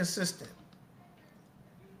that inconsistent,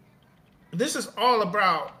 this is all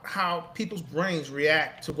about how people's brains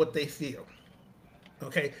react to what they feel.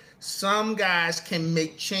 Okay? Some guys can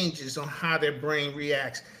make changes on how their brain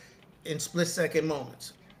reacts in split-second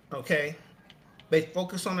moments. Okay? They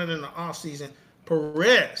focus on it in the offseason.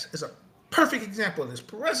 Perez is a perfect example of this.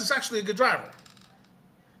 Perez is actually a good driver.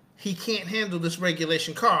 He can't handle this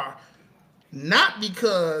regulation car, not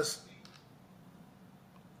because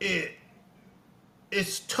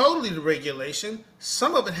it's totally the regulation.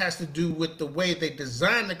 Some of it has to do with the way they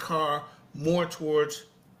designed the car more towards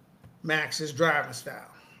Max's driving style.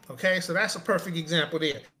 Okay, so that's a perfect example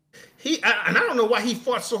there. And I don't know why he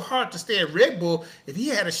fought so hard to stay at Red Bull if he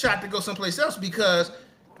had a shot to go someplace else, because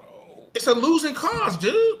it's a losing cause,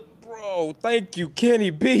 dude. Bro, thank you, Kenny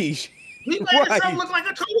B. He made himself look like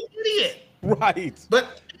a total idiot. Right.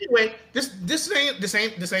 But anyway, this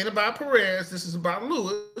ain't about Perez. This is about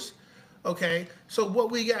Lewis. Okay, so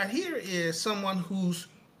what we got here is someone who's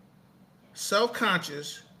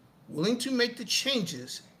self-conscious, willing to make the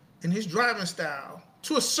changes in his driving style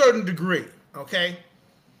to a certain degree, okay?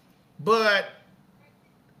 But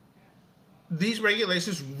these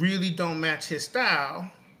regulations really don't match his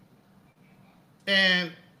style.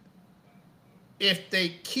 And if they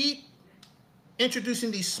keep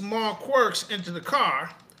introducing these small quirks into the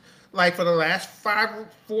car, like for the last 4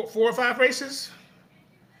 or 5 races,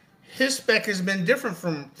 his spec has been different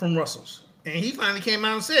from Russell's. And he finally came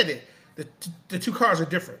out and said it. The two cars are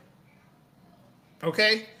different.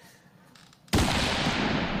 Okay?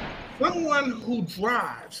 Someone who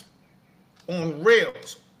drives on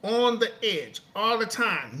rails, on the edge, all the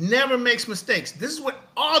time, never makes mistakes. This is what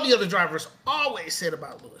all the other drivers always said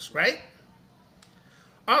about Lewis, right?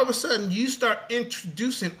 All of a sudden, you start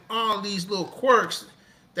introducing all these little quirks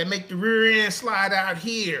that make the rear end slide out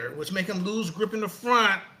here, which make him lose grip in the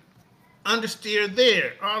front, understeer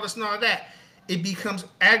there, all this and all that. It becomes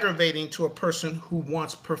aggravating to a person who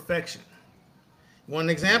wants perfection. One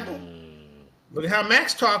example, look at how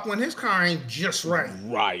Max talk when his car ain't just right.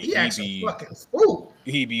 Right. He acts a fucking fool.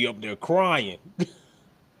 He be up there crying.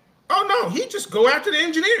 Oh, no, he just go after the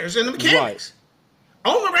engineers and the mechanics.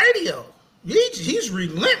 Right. On the radio. He's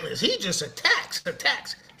relentless. He just attacks.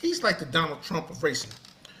 He's like the Donald Trump of racing.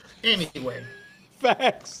 Anyway.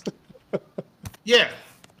 Facts. Yeah.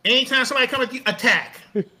 Anytime somebody comes at you, attack.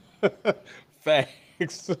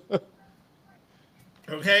 Facts.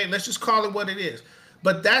 Okay, let's just call it what it is.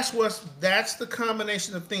 But that's the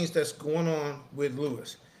combination of things that's going on with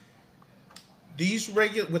Lewis.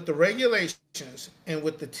 With the regulations and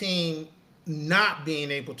with the team not being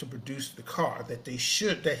able to produce the car that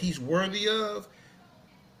he's worthy of,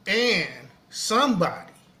 and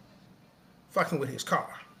somebody fucking with his car.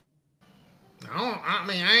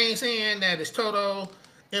 I ain't saying that it's Toto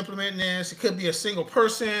implementing this. It could be a single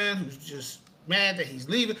person who's just mad that he's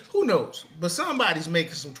leaving. Who knows? But somebody's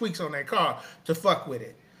making some tweaks on that car to fuck with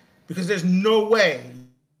it, because there's no way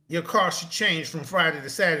your car should change from Friday to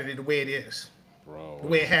Saturday the way it is, bro. The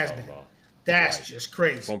way it has been. That's just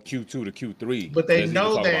crazy. From Q2 to Q3. But they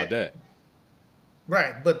know that.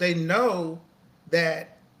 Right. But they know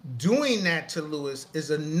that doing that to Lewis is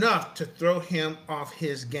enough to throw him off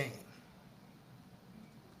his game.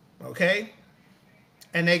 Okay?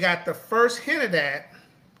 And they got the first hint of that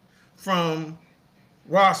from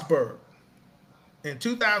Rosberg in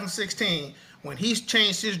 2016, when he's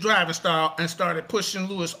changed his driving style and started pushing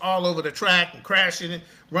Lewis all over the track and crashing it,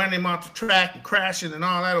 running him off the track and crashing and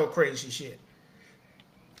all that old crazy shit.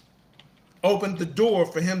 Opened the door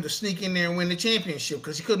for him to sneak in there and win the championship,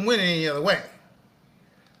 because he couldn't win it any other way.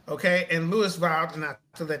 Okay, and Lewis vowed not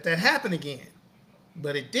to let that happen again.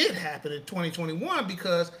 But it did happen in 2021,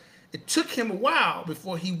 because it took him a while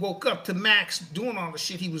before he woke up to Max doing all the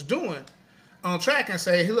shit he was doing on track and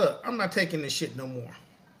say, hey, look, I'm not taking this shit no more.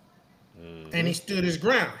 And he stood his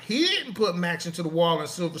ground. He didn't put Max into the wall in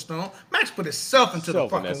Silverstone. Max put himself into the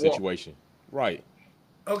fucking wall. Situation. Right.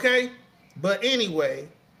 Okay? But anyway,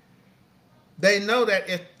 they know that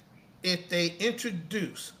if they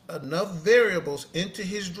introduce enough variables into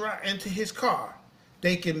his car,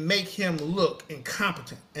 they can make him look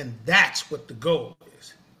incompetent. And that's what the goal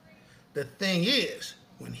is. The thing is,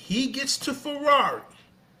 when he gets to Ferrari,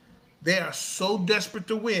 they are so desperate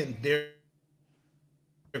to win, they're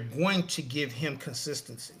going to give him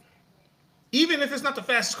consistency. Even if it's not the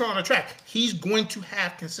fastest car on the track, he's going to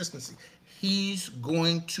have consistency. He's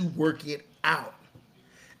going to work it out.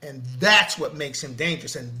 And that's what makes him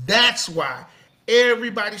dangerous. And that's why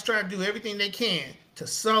everybody's trying to do everything they can to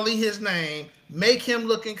sully his name, make him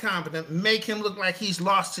look incompetent, make him look like he's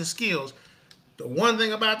lost his skills. The one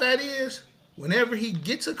thing about that is, whenever he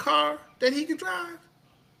gets a car that he can drive,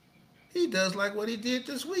 he does like what he did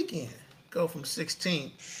this weekend. Go from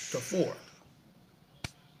 16th to 4th.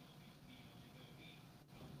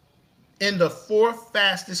 In the 4th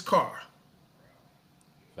fastest car.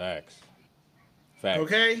 Facts. Facts.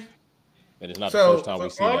 Okay? And it's not the first time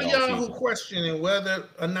we've seen it all season. So, all y'all who questioning whether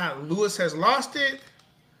or not Lewis has lost it,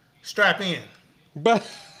 strap in. But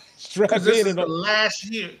strap in. This is the last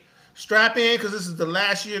year. Strap in, because this is the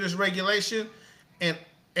last year of this regulation. And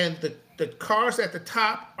the cars at the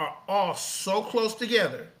top are all so close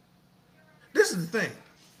together. This is the thing.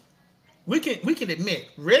 We can admit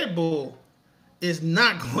Red Bull is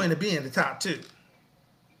not going to be in the top 2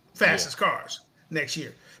 fastest cars next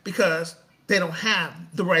year because they don't have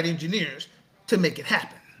the right engineers to make it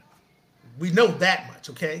happen. We know that much,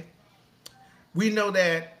 okay? We know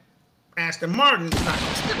that Aston Martin is not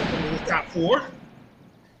going to step up in the top 4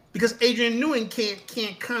 because Adrian Newey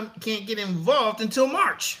can't get involved until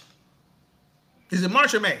March. Is it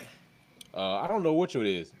March or May? I don't know which it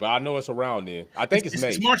is, but I know it's around then. I think it's May.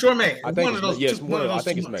 It's March or May. I think I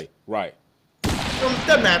think it's May. Right.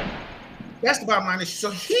 Doesn't matter. That's the bottom line issue.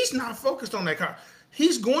 So he's not focused on that car.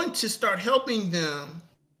 He's going to start helping them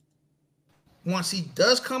once he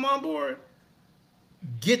does come on board,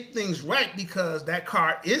 get things right because that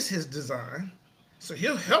car is his design. So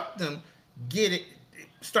he'll help them get it,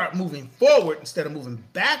 start moving forward instead of moving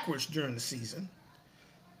backwards during the season.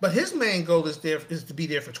 But his main goal is to be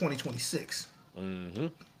there for 2026. Mm-hmm.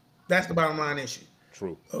 That's the bottom line issue.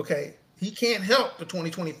 True. Okay. He can't help the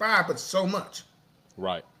 2025, but so much.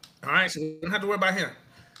 Right. All right. So we don't have to worry about him.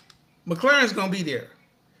 McLaren's going to be there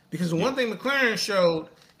because the one thing McLaren showed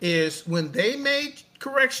is when they made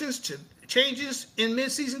corrections to changes in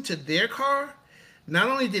midseason to their car, not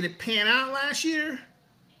only did it pan out last year,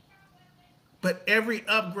 but every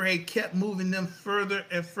upgrade kept moving them further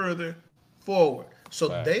and further forward.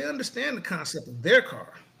 So they understand the concept of their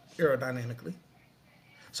car aerodynamically.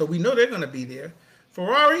 So we know they're going to be there.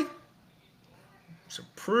 Ferrari, it's a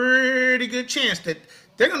pretty good chance that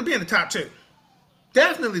they're going to be in the top 2.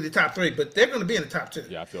 Definitely the top 3, but they're going to be in the top 2.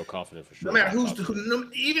 Yeah, I feel confident for sure. No matter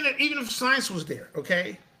even if Sainz was there,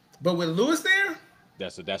 okay? But with Lewis there,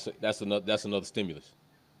 that's another stimulus.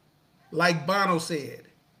 Like Bono said,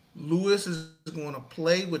 Lewis is going to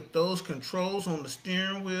play with those controls on the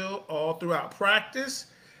steering wheel all throughout practice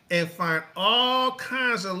and find all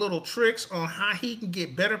kinds of little tricks on how he can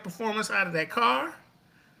get better performance out of that car.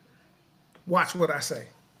 Watch what I say.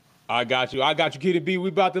 I got you, Kenny B. We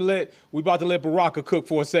about to let Baraka cook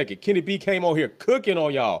for a second. Kenny B came on here cooking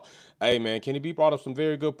on y'all. Hey man, Kenny B brought up some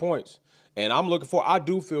very good points. And I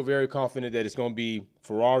do feel very confident that it's going to be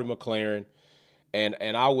Ferrari, McLaren, and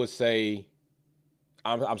I would say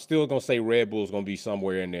I'm still going to say Red Bull's going to be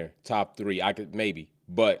somewhere in there, top 3. I could maybe,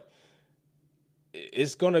 but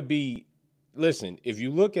it's going to be, listen, if you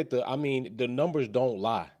look at the numbers don't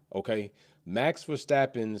lie, okay? Max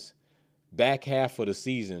Verstappen's back half of the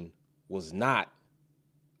season was not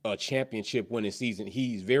a championship winning season.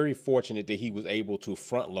 He's very fortunate that he was able to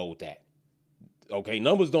front load that. Okay,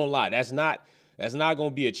 numbers don't lie. That's not going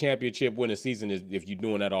to be a championship winning season if you're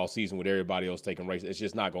doing that all season with everybody else taking races. It's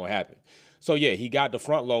just not going to happen. So, yeah, he got the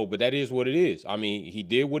front load, but that is what it is. I mean, he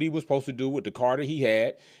did what he was supposed to do with the car that he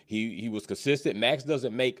had. He was consistent. Max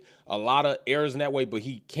doesn't make a lot of errors in that way, but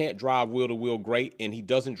he can't drive wheel-to-wheel great, and he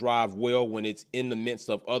doesn't drive well when it's in the midst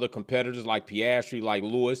of other competitors like Piastri, like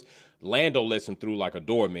Lewis. Lando lets him through like a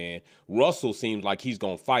doorman. Russell seems like he's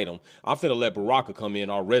going to fight him. I'm finna let Baraka come in,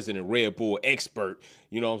 our resident Red Bull expert.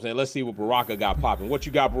 You know what I'm saying? Let's see what Baraka got popping. What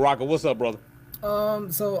you got, Baraka? What's up, brother?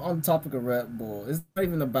 So on the topic of Red Bull, it's not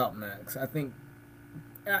even about Max. I think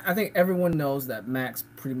everyone knows that Max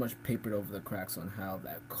pretty much papered over the cracks on how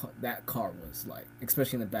that car was like,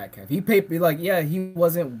 especially in the back half. He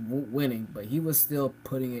wasn't winning, but he was still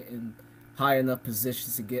putting it in high enough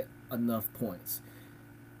positions to get enough points.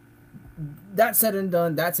 That said and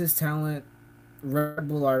done, that's his talent. Red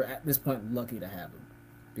Bull are at this point lucky to have him,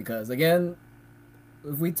 because again,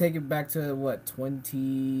 if we take it back to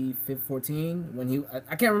 2014 when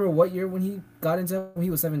I can't remember what year when he got into when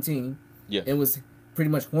he was 17. Yeah, it was pretty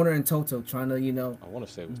much Horner and Toto trying to, I want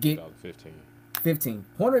to say it was get 2015. 15.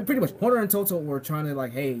 Horner and Toto were trying to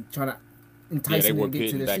trying to entice him to get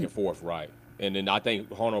to the back seat. and forth, right? And then I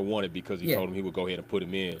think Horner won it because he told him he would go ahead and put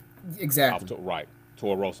him in. Exactly. Right.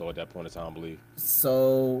 Toro Rosso at that point in time, I believe.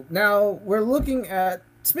 So now we're looking at,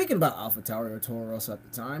 speaking about AlphaTauri or Toro Rosso at the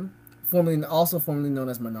time, formerly known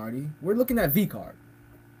as Minardi, we're looking at V-Card.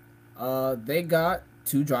 They got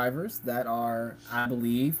 2 drivers that are, I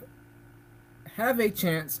believe, have a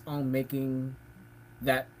chance on making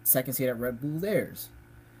that second seat at Red Bull theirs.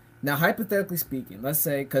 Now, hypothetically speaking, let's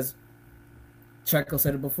say, because Checo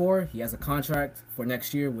said it before, he has a contract for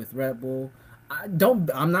next year with Red Bull.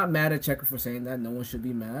 I'm not mad at Checo for saying that. No one should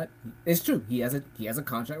be mad. It's true. He has a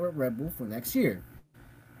contract with Red Bull for next year.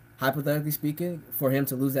 Hypothetically speaking, for him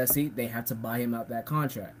to lose that seat, they have to buy him out that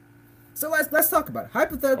contract. So let's talk about it.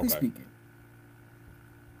 Hypothetically speaking,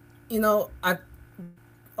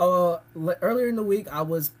 earlier in the week I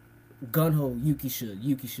was gun ho. Yuki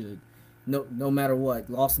should. No matter what,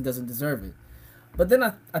 Lawson doesn't deserve it. But then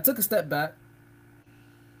I took a step back,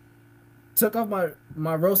 took off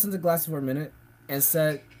my rose-tinted glasses for a minute, and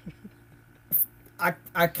said,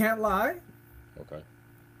 I can't lie. Okay.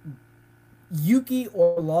 Yuki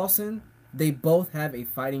or Lawson, they both have a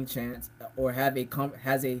fighting chance, or has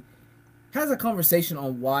a conversation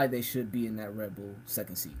on why they should be in that Red Bull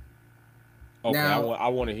second seat. Okay, now, I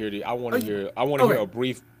want to hear hear a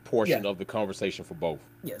brief portion of the conversation for both.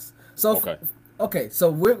 Yes. So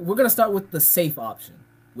so we're gonna start with the safe option,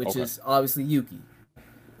 which is obviously Yuki.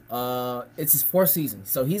 It's his 4th season,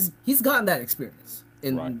 so he's gotten that experience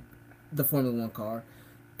in the Formula 1 car,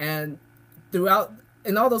 and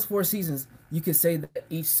in all those 4 seasons, you could say that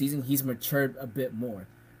each season he's matured a bit more.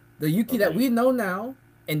 The Yuki that we know now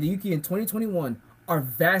and the Yuki in 2021 are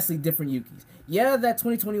vastly different Yukis. Yeah, that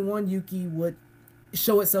 2021 Yuki would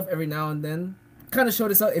show itself every now and then. Kind of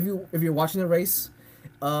showed itself if you're watching the race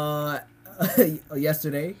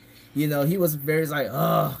yesterday. He was very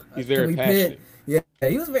he's very passionate. Yeah,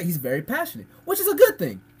 he's very passionate, which is a good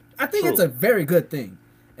thing. I think it's a very good thing.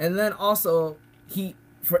 And then also with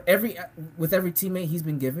every teammate he's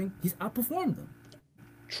been giving, he's outperformed them.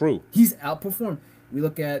 True. He's outperformed. We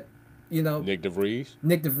look at Nick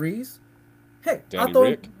DeVries. Hey,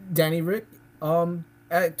 Danny Rick.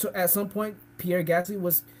 At some point, Pierre Gasly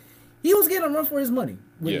was getting a run for his money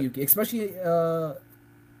with Yuki, especially I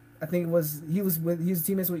think he was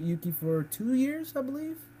teammates with Yuki for 2 years, I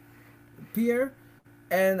believe. Pierre,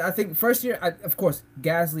 and I think first year, of course,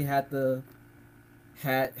 Gasly had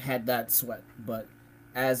that sweat, but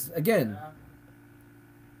as the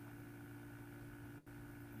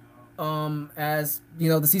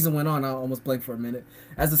season went on, I almost blanked for a minute.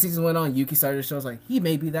 As the season went on, Yuki started to show us he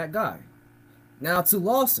may be that guy. Now to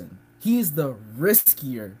Lawson, he's the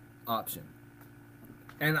riskier option,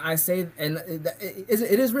 and I say,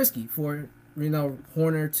 it is risky for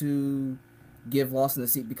Horner to give Lawson the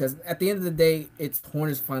seat, because at the end of the day, it's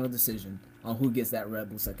Horner's final decision on who gets that Red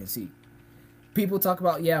Bull second seat. People talk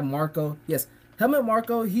about Marco. Yes, Helmut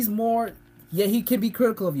Marco. He's more. Yeah, he can be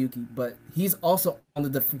critical of Yuki, but he's also on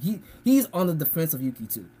the he's on the defense of Yuki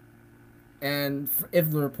too. And if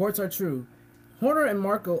the reports are true, Horner and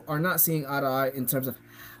Marco are not seeing eye to eye in terms of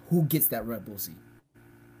who gets that Red Bull seat.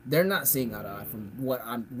 They're not seeing eye to eye from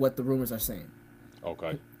what the rumors are saying.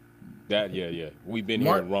 Okay. We've been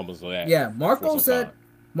hearing rumbles of that. Yeah, Marco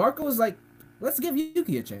was like, let's give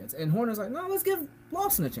Yuki a chance. And Horner's like, no, let's give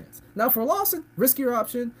Lawson a chance. Now for Lawson, riskier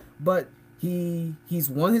option, but he's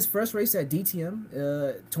won his first race at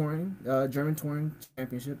DTM touring, German Touring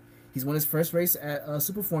Championship. He's won his first race at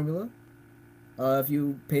Super Formula. If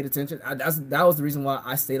you paid attention, that was the reason why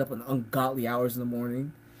I stayed up in ungodly hours in the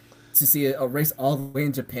morning to see a race all the way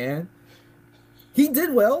in Japan. He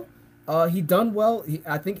did well. He done well.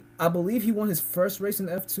 I believe he won his first race in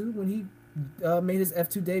F2 when he made his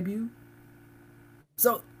F2 debut.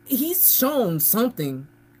 So he's shown something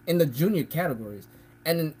in the junior categories.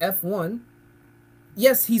 And in F1,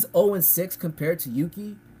 yes, he's 0-6 compared to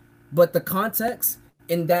Yuki, but the context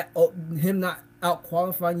in that him not out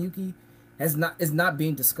qualifying Yuki is not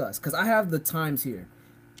being discussed, because I have the times here.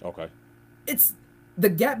 Okay. It's the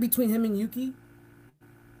gap between him and Yuki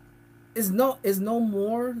is no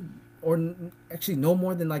more, or actually no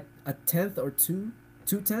more than like a tenth or two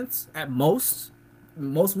tenths at most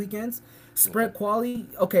weekends. Sprint quali,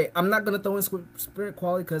 okay, I'm not gonna throw in sprint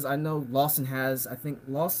quali because I know Lawson has. I think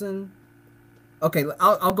Lawson. Okay,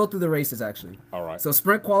 I'll go through the races actually. All right. So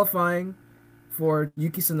sprint qualifying for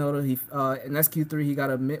Yuki Tsunoda, he in SQ3 he got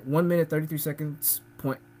a 1 minute 33 seconds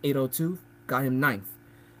 .802, got him 9th.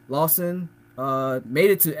 Lawson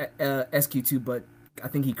made it to SQ2, but I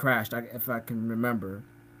think he crashed. If I can remember.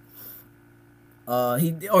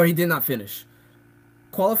 He did not finish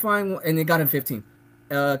qualifying, and it got him 15th.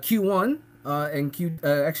 Q1 and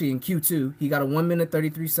actually in Q2 he got a 1 minute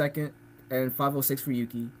 33 second and 5:06 for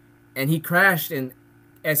Yuki, and he crashed in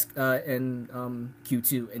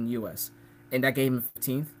Q2 in US, and that gave him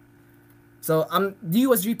 15th. So the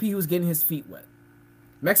US GP, he was getting his feet wet.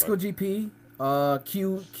 Mexico GP,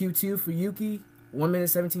 Q2 for Yuki, 1 minute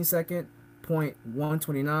 17 second,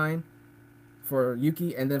 .129 for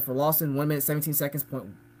Yuki, and then for Lawson, 1 minute 17 seconds,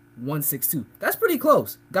 .162. That's pretty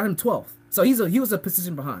close. Got him 12th. So he was a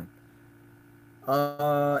position behind.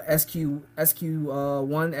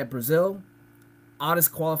 SQ1 at Brazil,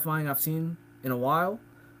 oddest qualifying I've seen in a while.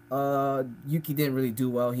 Yuki didn't really do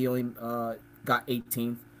well. He only got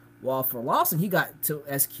 18th. While for Lawson, he got to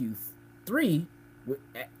SQ3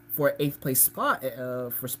 for an 8th place spot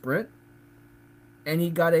for sprint, and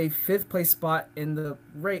he got a 5th place spot in the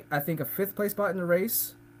race. I think a 5th place spot in the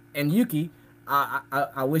race. And Yuki,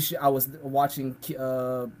 I wish I was watching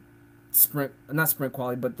sprint, not sprint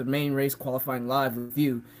quality, but the main race qualifying live with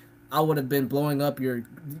you. I would have been blowing up your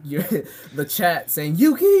the chat saying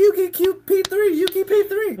Yuki P3, Yuki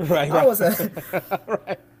P3. Right. I was right.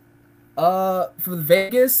 For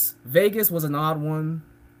Vegas was an odd one.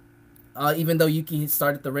 Even though Yuki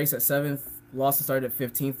started the race at 7th, Lawson started at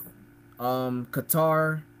 15th.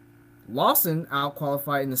 Qatar, Lawson out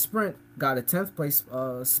qualified in the sprint, got a 10th place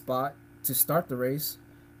spot to start the race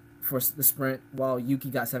for the sprint, while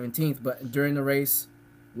Yuki got 17th. But during the race,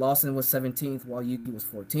 Lawson was 17th while Yuki was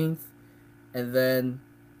 14th. And then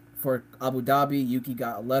for Abu Dhabi, Yuki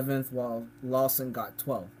got 11th while Lawson got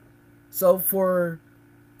 12th. So for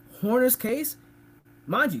Horner's case,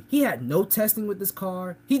 mind you, he had no testing with this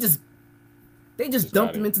car. They just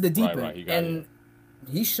dumped him into the deep end. And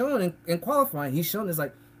he's shown in qualifying, he's shown it's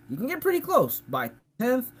like you can get pretty close by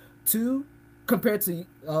 10th to compared to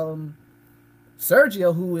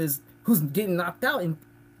Sergio, who's getting knocked out in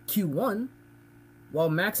Q1, while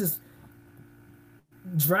Max is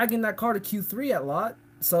dragging that car to Q3 at lot.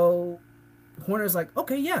 So Horner's like,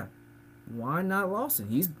 okay, yeah, why not Lawson?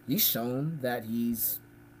 He's shown that he's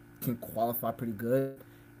can qualify pretty good,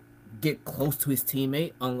 get close to his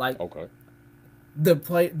teammate, unlike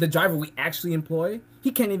the driver we actually employ.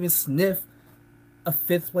 He can't even sniff a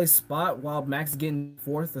 5th place spot while Max is getting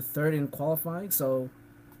 4th or 3rd in qualifying. So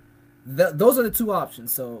those are the two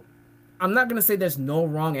options. So I'm not gonna say there's no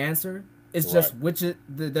wrong answer. It's just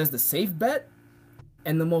there's the safe bet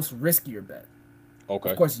and the most riskier bet.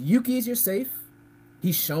 Okay. Of course, Yuki is your safe.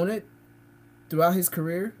 He's shown it throughout his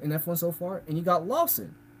career in F1 so far, and you got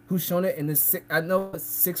Lawson, who's shown it in this. I know it's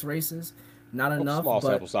 6 races, not enough. Small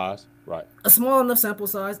sample size, right? A small enough sample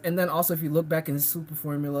size, and then also if you look back in his Super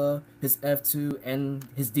Formula, his F2, and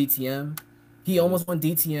his DTM, he almost won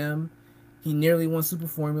DTM. He nearly won Super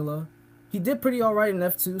Formula. He did pretty all right in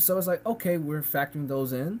F2, so it's like, okay, we're factoring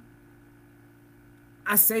those in.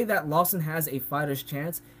 I say that Lawson has a fighter's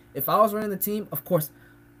chance. If I was running the team, of course,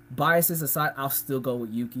 biases aside, I'll still go with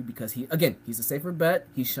Yuki because he's a safer bet.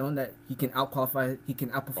 He's shown that he can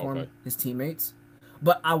outperform his teammates.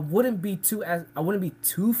 But I wouldn't be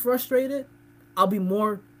too frustrated. I'll be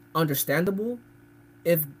more understandable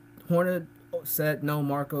if Horner said, "No,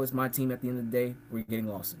 Marco is my team. At the end of the day, we're getting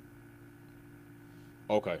Lawson."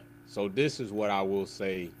 Okay, so this is what I will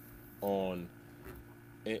say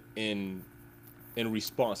in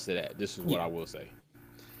response to that. This is what I will say.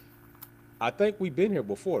 I think we've been here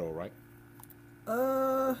before, though, right?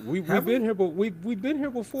 We've been here, but we've been here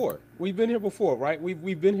before. We've been here before, right?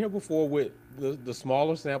 We've been here before with the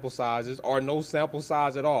smaller sample sizes or no sample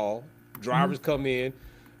size at all. Drivers come in.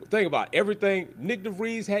 Think about everything. Nick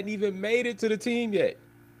DeVries hadn't even made it to the team yet.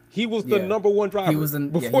 He was the number one driver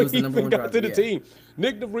before he even got to the team.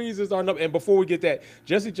 Nick DeVries is our number. And before we get that,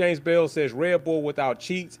 Jesse James Bell says Red Bull without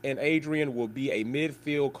Cheats and Adrian will be a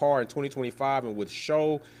midfield car in 2025 and would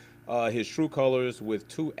show his true colors with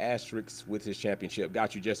 2 asterisks with his championship.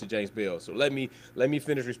 Got you, Jesse James Bell. So let me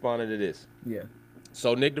finish responding to this. Yeah.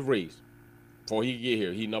 So Nick DeVries, before he get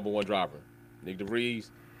here, he number 1 driver. Nick DeVries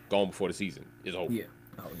gone before the season is over. Yeah.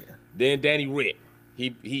 Oh yeah. Then Danny Rick,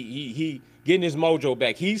 he getting his mojo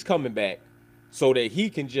back. He's coming back so that he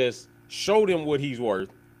can just show them what he's worth.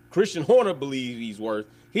 Christian Horner believes he's worth.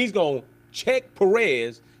 He's gonna check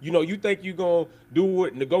Perez. You think you're gonna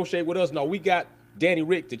negotiate with us? No, we got Danny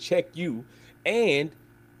Rick to check you, and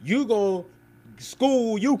you gonna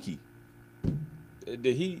school Yuki.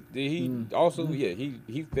 Did he also? Yeah,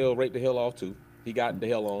 he fell right the hell off too. He got the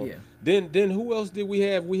hell on. Yeah. Then who else did we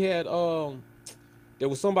have? We had there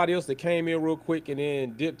was somebody else that came in real quick and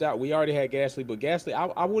then dipped out. We already had Gasly, but Gasly,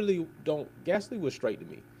 I really don't. Gasly was straight to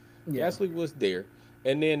me. Yeah. Gasly was there,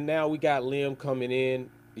 and then now we got Lim coming in.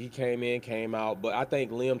 He came in, came out, but I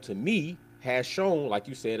think Lim to me has shown, like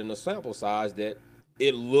you said, in the sample size that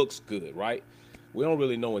it looks good, right? We don't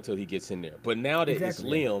really know until he gets in there, but now that it's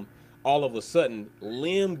Lim, all of a sudden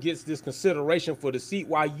Lim gets this consideration for the seat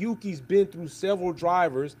while Yuki's been through several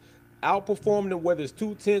drivers, outperformed them, whether it's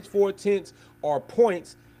 2 tenths, 4 tenths, or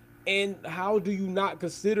points. And how do you not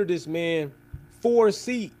consider this man for a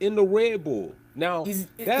seat in the Red Bull? Now,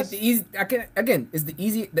 that's the easy.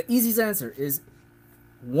 The easiest answer is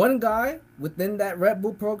one guy within that Red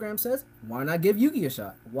Bull program says, why not give Yuki a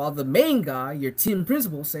shot? While the main guy, your team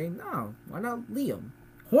principal, saying, no, why not Liam?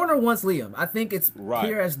 Horner wants Liam. I think it's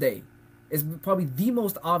clear as day. It's probably the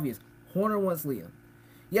most obvious. Horner wants Liam.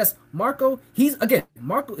 Yes, Marco is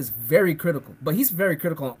very critical, but he's very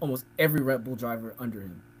critical on almost every Red Bull driver under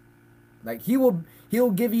him. Like he'll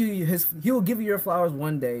give you your flowers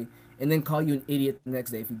one day and then call you an idiot the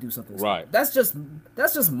next day if you do something. Right. Stupid.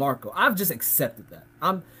 That's just Marco. I've just accepted that.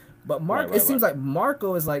 But Marco, it seems like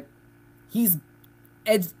Marco is like he's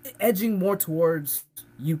edging more towards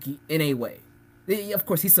Yuki in a way. Of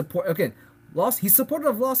course, he's supportive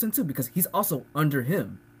of Lawson too because he's also under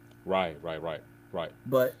him. Right.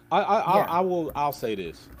 But I'll say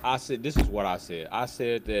this. I said this is what I said. I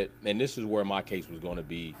said that, and this is where my case was going to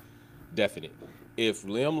be definite. If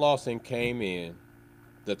Liam Lawson came in,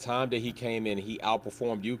 the time that he came in, he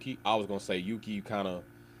outperformed Yuki. I was gonna say Yuki, you kind of,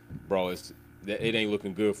 bro, it ain't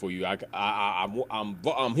looking good for you.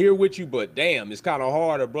 I'm here with you, but damn, it's kind of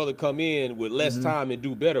hard a brother come in with less time and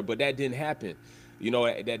do better. But that didn't happen. You know,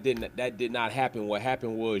 that did not happen. What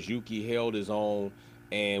happened was Yuki held his own.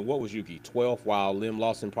 And what was Yuki? 12th, while Liam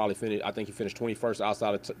Lawson probably finished, I think he finished 21st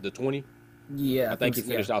outside of the 20. Yeah. I think he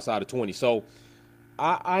finished outside of 20. So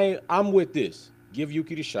I'm with this. Give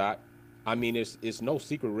Yuki the shot. I mean, it's no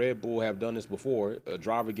secret Red Bull have done this before. A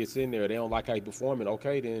driver gets in there, they don't like how he's performing.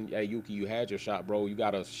 Okay, then, hey, Yuki, you had your shot, bro. You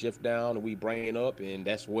got to shift down and we bring it up, and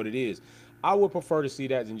that's what it is. I would prefer to see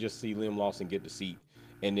that than just see Liam Lawson get the seat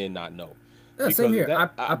and then not know. Yeah, same here.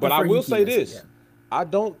 But I will say this. Yeah. I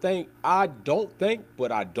don't think,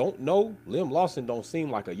 but I don't know. Liam Lawson don't seem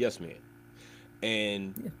like a yes man.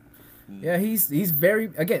 And yeah, he's very,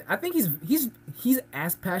 again, I think he's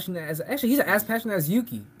as passionate as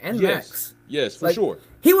Yuki and Max. Yes, for sure.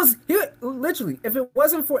 He literally, if it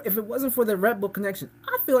wasn't for the Red Bull connection,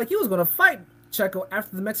 I feel like he was gonna fight Checo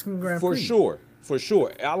after the Mexican Grand Prix. For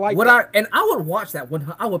sure. I like I would watch that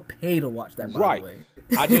one. I would pay to watch that, by the way.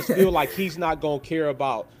 I just feel like he's not gonna care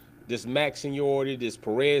about this Max seniority, this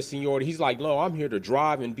Perez seniority. He's like, no, I'm here to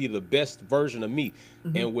drive and be the best version of me.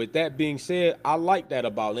 And with that being said, I like that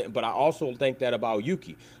about him, but I also think that about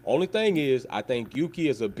Yuki. Only thing is, I think Yuki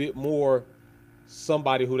is a bit more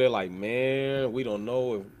somebody who they're like, man, we don't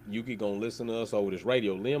know if Yuki gonna listen to us over this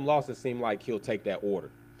radio. Liam Lawson seemed like he'll take that order.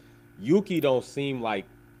 Yuki don't seem like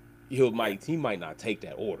he might not take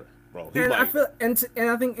that order, bro. I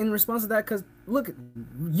think in response to that, because look,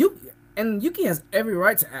 Yuki has every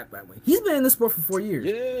right to act that way. He's been in the sport for 4 years.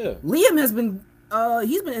 Yeah. Liam has been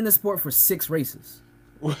he's been in the sport for 6 races.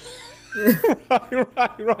 Right.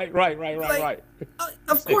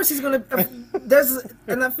 Of course he's gonna.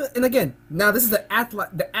 And again, now this is the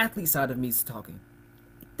athlete side of me talking.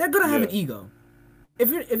 They're gonna have an ego.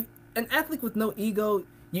 If an athlete with no ego,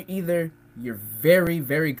 you're very,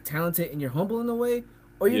 very talented and you're humble in a way,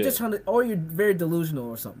 or you're just or you're very delusional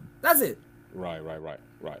or something. That's it. Right.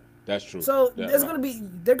 That's true. So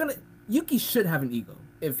Yuki should have an ego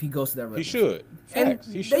if he goes to that race. He should. Facts.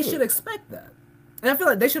 And they should expect that. And I feel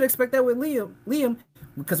like they should expect that with Liam,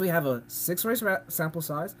 because we have a 6 race sample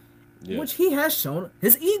size, which he has shown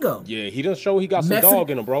his ego. Yeah, he doesn't show he got some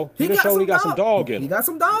dog in him, bro. He doesn't show he got some dog in him. He got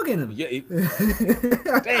some dog in him. Yeah.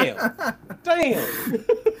 Damn.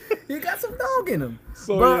 He got some dog in him.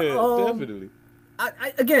 So definitely.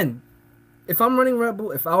 Again, if I'm running Red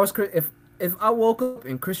Bull, if I woke up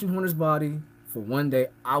in Christian Horner's body for one day,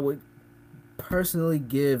 I would personally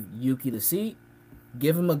give Yuki the seat,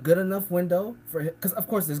 give him a good enough window for, because of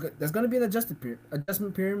course there's going to be an adjustment period,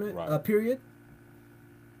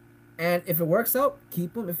 and if it works out,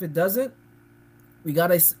 keep him. If it doesn't, we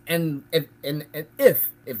gotta and if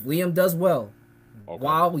Liam does well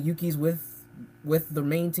while Yuki's with the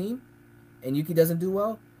main team, and Yuki doesn't do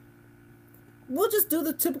well, we'll just do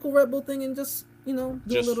the typical Red Bull thing and just do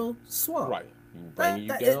a little swap. Right. Bringing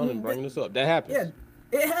you down and bringing us up. That happens.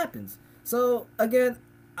 Yeah, it happens. So, again,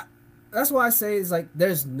 that's why I say it's like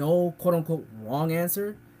there's no quote-unquote wrong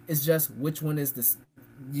answer. It's just which one is this.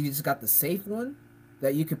 You just got the safe one,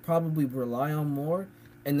 that you could probably rely on more,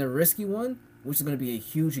 and the risky one, which is going to be a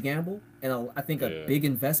huge gamble and I think a big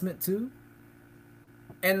investment too.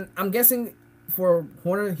 And I'm guessing for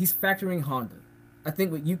Horner, he's factoring Honda. I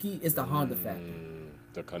think with Yuki is the Honda factor.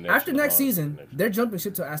 The connection. After next season, they're jumping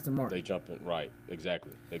ship to Aston Martin. They jumping, right,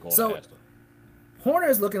 exactly. They're going to Aston. Horner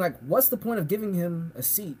is looking like, what's the point of giving him a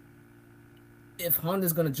seat if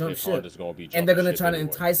Honda's going to jump ship? Honda's going to be and they're going to try to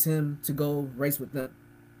entice him to go race with them.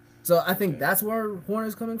 So I think that's where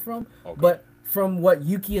Horner's coming from. Okay. But from what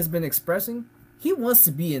Yuki has been expressing, he wants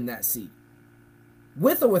to be in that seat.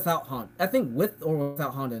 With or without Honda. I think with or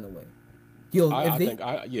without Honda in a way. I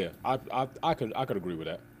could agree with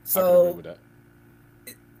that. So, I could agree with that.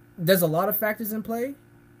 There's a lot of factors in play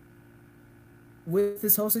with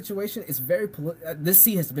this whole situation. It's very this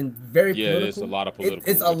seat has been very political. Yeah, it's a lot of political.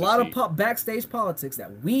 It's a lot of backstage politics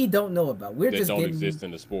that we don't know about. We're just don't exist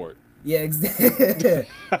in the sport. Yeah, exactly.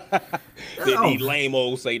 These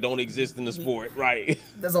lame-os say don't exist in the sport, right?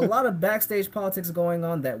 There's a lot of backstage politics going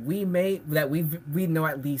on that we know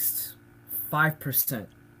at least 5%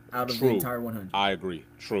 out of the entire 100. I agree.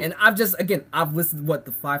 True. And I've listed what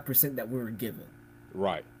the 5% that we were given.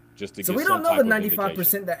 Right. Just to so we don't know the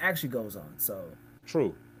 95% that actually goes on. So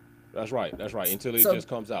true. That's right. Until it just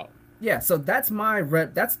comes out. Yeah. So that's my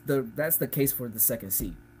rep. That's the case for the second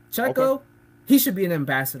seat. Checo, he should be an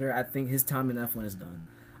ambassador. I think his time in F1 is done.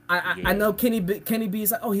 I know Kenny B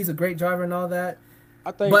is like, oh, he's a great driver and all that.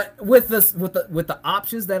 I think, but with the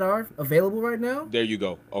options that are available right now. There you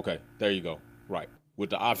go. Okay. There you go. Right. With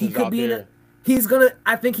the options out there.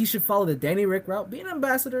 I think he should follow the Danny Rick route, be an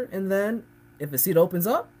ambassador, and then if a seat opens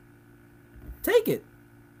up, take it.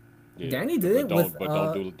 Yeah, Danny did it,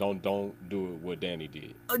 don't do it what Danny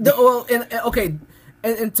did.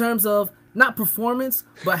 In terms of not performance,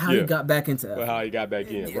 but how he got back into it. But how he got back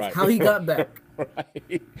in, right? How he got back.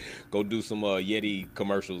 Right. Go do some Yeti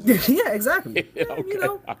commercials. Yeah, exactly.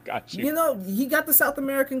 Okay, I got you. He got the South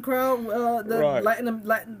American crowd, the Latin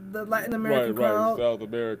American crowd. South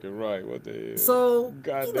American, right? What the hell? So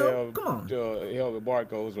goddamn, come on. Helmut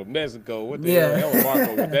Marco's from Mexico. What the hell? Helmut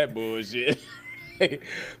Marco with that bullshit.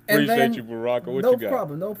 Appreciate you, Baraka. What you got?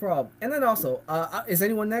 No problem. And then also, is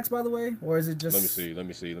anyone next, by the way, or is it just? Let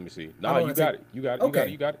me see. Nah, you got it. You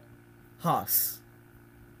got it. Haas.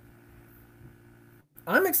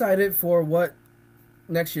 I'm excited for what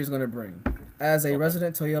next year's going to bring. As a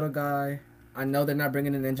resident Toyota guy, I know they're not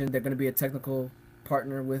bringing an engine. They're going to be a technical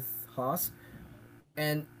partner with Haas.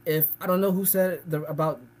 And I don't know who said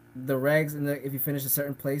about the regs, and if you finish a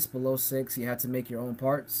certain place below 6, you have to make your own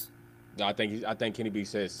parts. No, I think Kenny B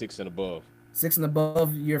said 6 and above. 6 and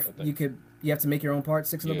above, you have to make your own parts.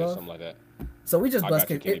 6 and above, something like that. So we just bust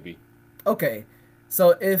Kenny B. Okay,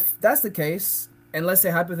 so if that's the case, and let's say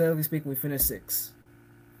hypothetically speaking, we finish 6.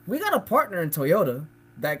 We got a partner in Toyota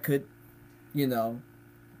that could,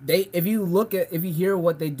 if you hear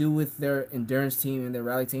what they do with their endurance team and their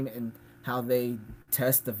rally team and how they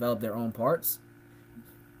develop their own parts,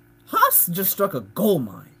 Haas just struck a gold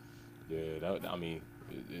mine. Yeah,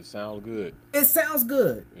 it sounds good. It sounds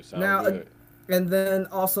good. Good. And then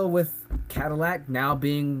also with Cadillac now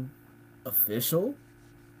being official,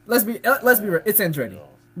 let's be real. It's Andretti.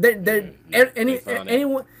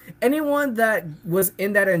 Anyone that was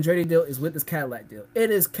in that Andretti deal is with this Cadillac deal. It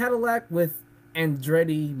is Cadillac with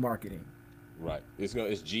Andretti marketing. Right. It's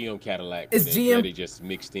GM Cadillac. It's GM. Andretti just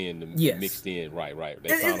mixed in. Right. They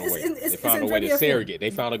found a way. They found a way to surrogate.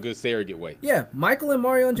 They found a good surrogate way. Yeah, Michael and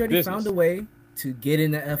Mario Andretti found a way to get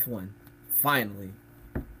into F1. Finally.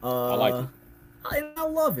 I like it. I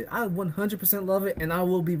love it. I 100% love it, and I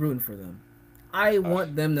will be rooting for them. I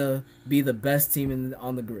want them to be the best team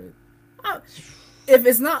on the grid. If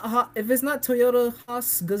it's not Toyota,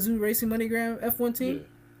 Haas, Gazoo, Racing, MoneyGram, F1 team,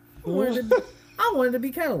 I wanted to be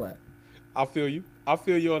Cadillac. I feel you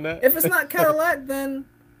on that. If it's not Cadillac, then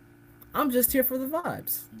I'm just here for the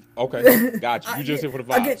vibes. Okay, got you. You just here for the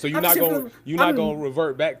vibes. So you're not gonna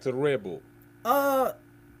revert back to the Red Bull. I'm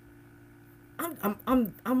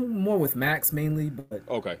more with Max mainly, but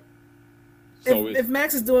okay. So if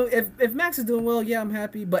Max is doing well, yeah, I'm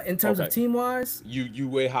happy. But in terms of team wise, you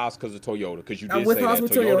with Haas because of Toyota, because you did say that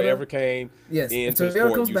Toyota ever came into the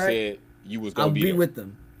sport. You said you was gonna be with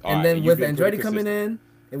them, and then with Andretti coming in,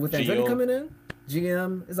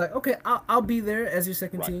 GM is like, okay, I'll be there as your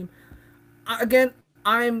second team. Again,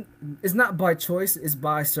 it's not by choice, it's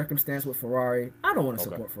by circumstance with Ferrari. I don't want to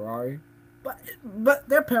support Ferrari, but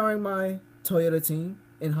they're powering my Toyota team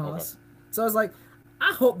in Haas, so it's like,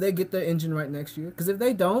 I hope they get their engine right next year, because if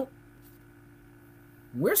they don't,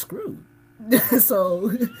 we're screwed.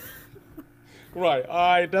 So Right. All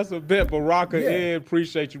right. That's a bet. Baraka in.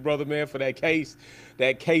 Appreciate you, brother, man, for that case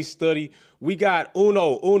study. We got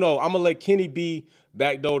Uno. I'm going to let Kenny B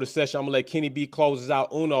backdoor the session. I'm going to let Kenny B close us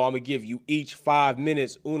out. Uno, I'm going to give you each 5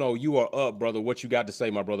 minutes. Uno, you are up, brother. What you got to say,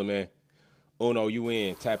 my brother, man? Uno, you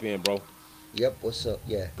in. Tap in, bro. Yep. What's up?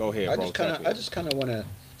 Yeah. Go ahead, bro. I just kind of want to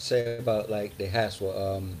say about like the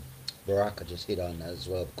hassle. Baraka just hit on that as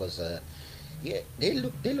well because yeah, they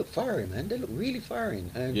look fiery, man. They look really fiery.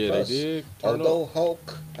 And yeah, plus, they did. Although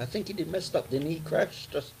Hulk, I think he did messed up. Didn't he?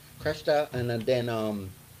 Crashed out, and then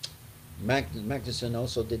Magnuson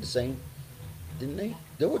also did the same, didn't they?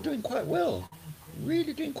 They were doing quite well,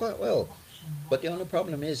 really doing quite well. But the only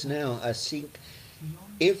problem is now, I think,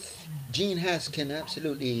 if Gene Haas can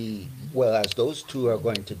absolutely, well, as those two are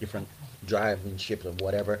going to different driving ships or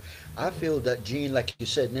whatever, I feel that Gene, like you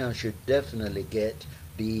said now, should definitely get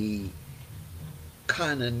the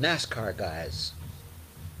kind of NASCAR guys.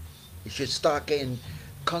 You should start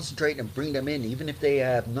concentrate and bring them in, even if they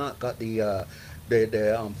have not got the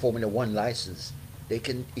Formula One license. It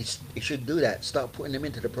should do that. Start putting them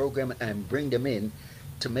into the program and bring them in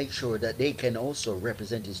to make sure that they can also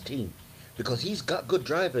represent his team, because he's got good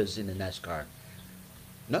drivers in the NASCAR.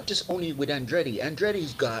 Not just only with Andretti.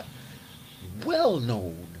 Andretti's got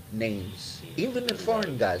well-known names, even the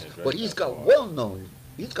foreign guys. But he's got well-known.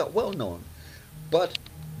 But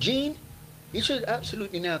Gene, he should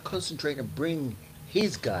absolutely now concentrate and bring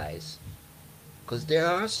his guys, because there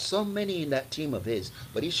are so many in that team of his.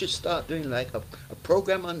 But he should start doing like a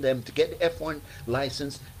program on them to get the F1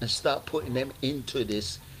 license and start putting them into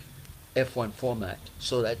this F1 format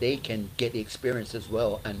so that they can get the experience as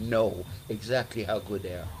well and know exactly how good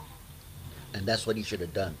they are. And that's what he should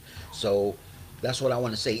have done. So that's what I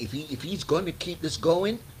want to say. If he's going to keep this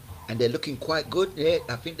going, and they're looking quite good,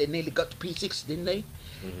 I think they nearly got to P6, didn't they?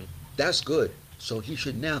 Mm-hmm. That's good. So he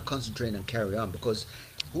should now concentrate and carry on, because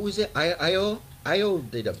who is it? Io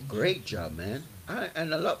did a great job, man.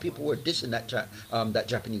 And a lot of people were dissing that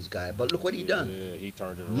Japanese guy, but look what he done. Yeah, he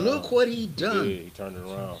turned it around. Look what he done. Yeah, he turned it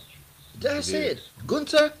around. That's it.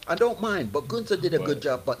 Gunther, I don't mind, but Gunther did a good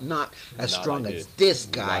job, but not as strong as this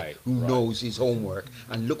guy who knows his homework.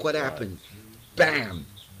 And look what happened. Bam.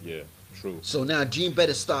 Yeah, true. So now Gene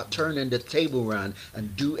better start turning the table around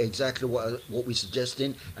and do exactly what we're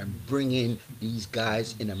suggesting, and bring in these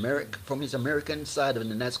guys in America, from his American side of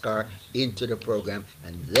the NASCAR, into the program,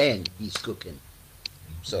 and then he's cooking.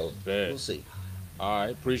 So we'll see. All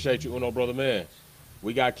right, appreciate you, Uno, brother, man.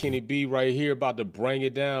 We got Kenny B right here about to bring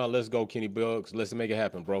it down. Let's go, Kenny Bugs. Let's make it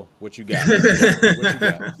happen, bro. What you got? What you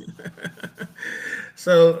got?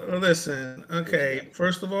 So listen, okay.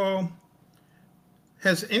 First of all,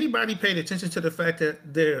 has anybody paid attention to the fact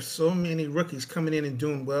that there are so many rookies coming in and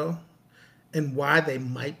doing well, and why they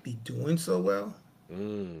might be doing so well?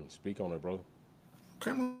 Speak on it, bro.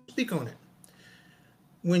 Come on, speak on it.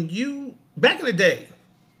 Back in the day,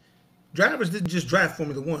 drivers didn't just drive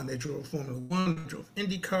Formula One. They drove Formula One, they drove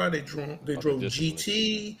IndyCar, they drove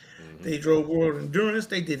GT, they drove World Endurance.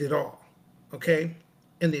 They did it all, okay?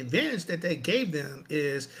 And the advantage that they gave them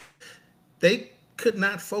is they could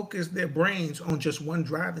not focus their brains on just one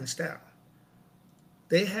driving style.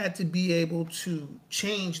 They had to be able to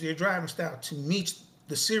change their driving style to meet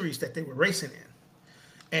the series that they were racing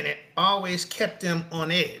in. And it always kept them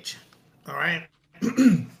on edge, all right?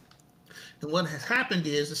 And what has happened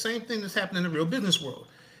is the same thing that's happened in the real business world.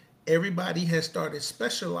 Everybody has started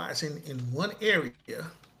specializing in one area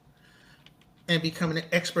and becoming an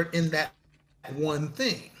expert in that one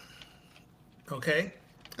thing, okay?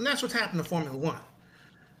 And that's what's happened to Formula One.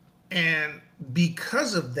 And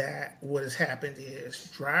because of that, what has happened is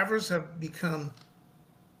drivers have become,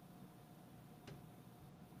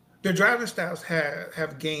 their driving styles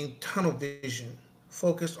have gained tunnel vision,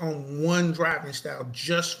 focused on one driving style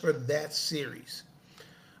just for that series.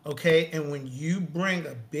 Okay, and when you bring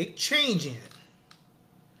a big change in,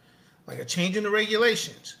 like a change in the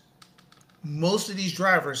regulations, most of these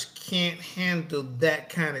drivers can't handle that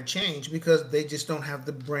kind of change because they just don't have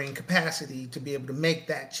the brain capacity to be able to make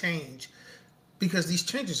that change, because these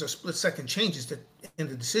changes are split-second changes in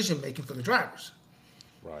the decision-making for the drivers.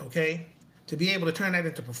 Right. Okay? To be able to turn that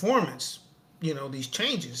into performance, these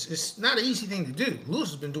changes, it's not an easy thing to do. Lewis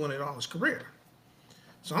has been doing it all his career.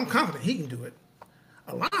 So I'm confident he can do it.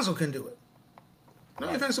 Alonso can do it.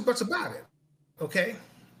 No ifs or buts about it. Okay?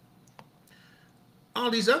 All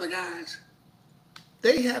these other guys,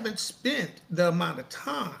 they haven't spent the amount of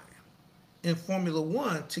time in Formula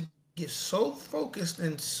One to get so focused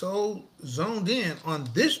and so zoned in on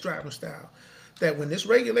this driving style that when this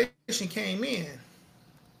regulation came in,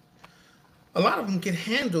 a lot of them can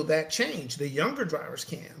handle that change. The younger drivers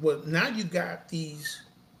can. Well, now you got these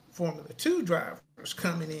Formula 2 drivers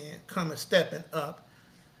coming stepping up,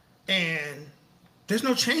 and there's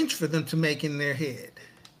no change for them to make in their head.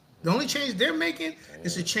 The only change they're making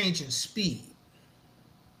is a change in speed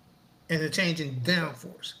and a change in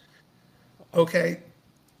downforce. Okay?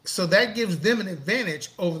 So that gives them an advantage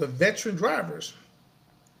over the veteran drivers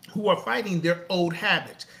who are fighting their old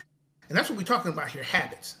habits. And that's what we're talking about here,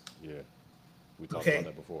 habits. Yeah. We talked about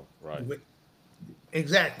that before. Right.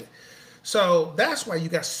 Exactly. So that's why you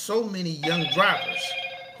got so many young drivers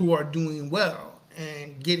who are doing well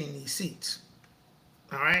and getting these seats.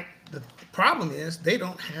 All right? The problem is they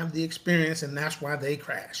don't have the experience, and that's why they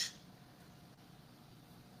crash.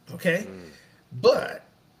 Okay? But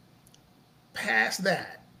past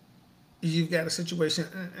that, you've got a situation,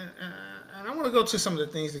 and I want to go to some of the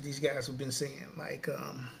things that these guys have been saying, like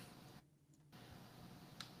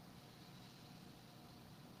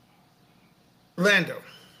Lando.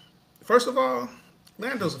 First of all,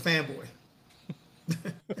 Lando's a fanboy.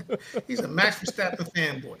 He's a Max Verstappen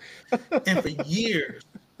fanboy. And for years,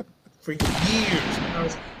 I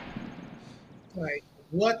was like,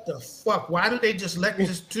 what the fuck? Why do they just let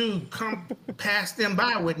this dude come pass them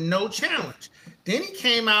by with no challenge? Then he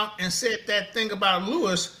came out and said that thing about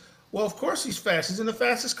Lewis. Well, of course he's fast. He's in the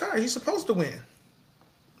fastest car. He's supposed to win.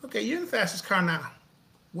 Okay, you're in the fastest car now.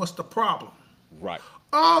 What's the problem? Right.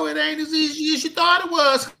 Oh, it ain't as easy as you thought it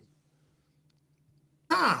was.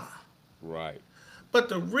 Huh. Right. But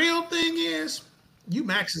the real thing is, you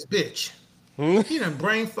Max's bitch. He done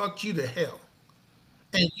brain fucked you to hell.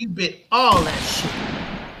 And you bit all that shit.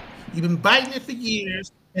 You've been biting it for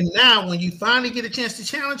years. And now when you finally get a chance to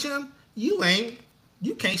challenge him, you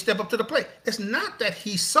can't step up to the plate. It's not that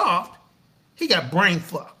he's soft. He got brain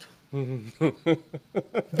fucked.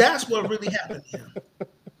 That's what really happened to him.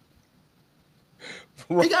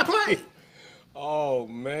 Right. He got played. Oh,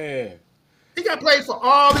 man. He got played for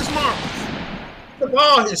all his marbles. Took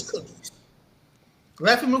all his cookies.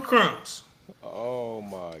 Left him with crumbs. Oh,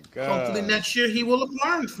 my God. Hopefully next year he will have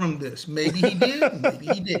learned from this. Maybe he did. Maybe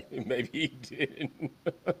he did. Maybe he didn't.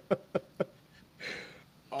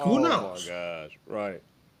 Who knows? Oh, my gosh. Right.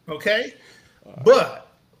 Okay? But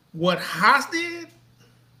what Haas did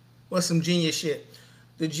was some genius shit.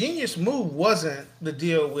 The genius move wasn't the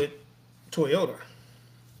deal with Toyota.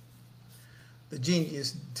 The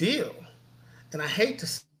genius deal, and I hate to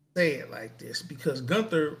say it like this because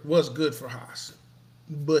Gunther was good for Haas,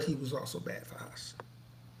 but he was also bad for Haas.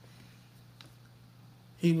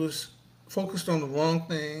 He was focused on the wrong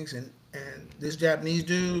things, and this Japanese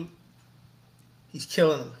dude, he's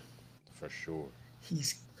killing them. For sure.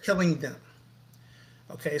 He's killing them.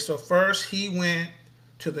 Okay, so first he went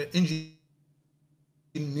to the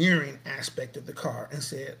engineering aspect of the car and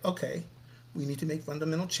said, okay, we need to make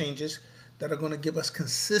fundamental changes that are going to give us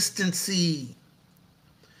consistency.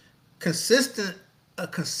 A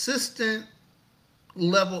consistent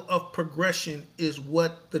level of progression is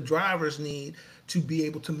what the drivers need to be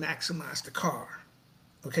able to maximize the car.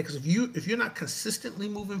 Okay, because if you're not consistently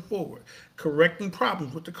moving forward, correcting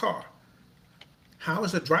problems with the car, how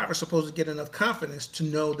is a driver supposed to get enough confidence to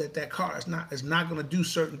know that that car is not going to do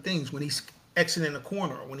certain things when he's exiting a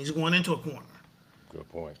corner or when he's going into a corner? Good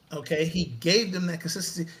point. Okay, he gave them that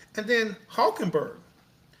consistency. And then Hülkenberg.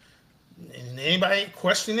 And anybody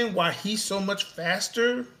questioning why he's so much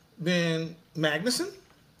faster than Magnussen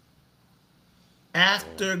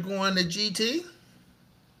after going to GT?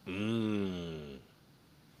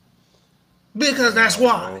 Because that's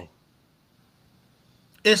why.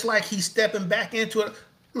 It's like he's stepping back into it.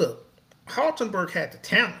 Look, Hülkenberg had the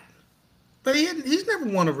talent, but he's never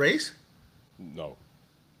won a race. No.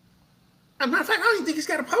 As a matter of fact, I don't even think he's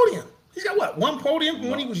got a podium. He's got what, one podium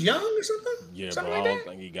when he was young or something? Yeah, something but like I don't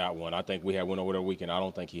think he got one. I think we had one over the weekend. I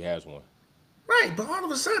don't think he has one. Right, but all of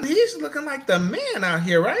a sudden he's looking like the man out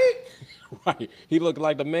here, right? Right. He looked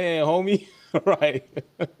like the man, homie. Right.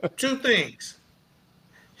 Two things.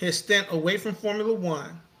 His stint away from Formula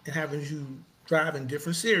One and having you drive in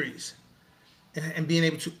different series and being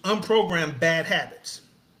able to unprogram bad habits.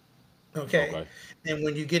 Okay. And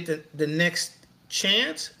when you get the next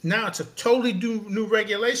chance, now it's a totally new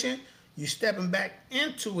regulation. You stepping back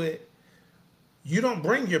into it. You don't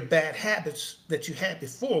bring your bad habits that you had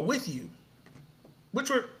before with you, which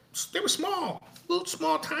were small, little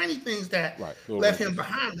small, tiny things that left him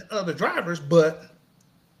behind the other drivers. But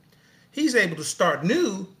he's able to start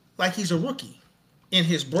new like he's a rookie in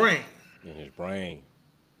his brain. In his brain.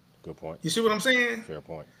 Good point. You see what I'm saying? Fair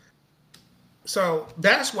point. So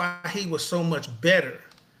that's why he was so much better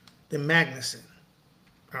than Magnussen.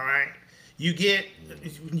 All right. You get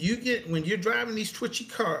when you're driving these twitchy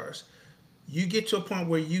cars, you get to a point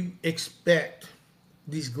where you expect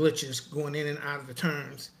these glitches going in and out of the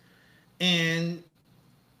turns, and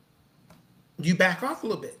you back off a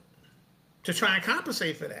little bit to try and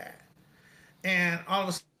compensate for that. And all of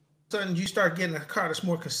a sudden, you start getting a car that's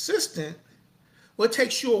more consistent. Well, it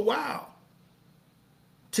takes you a while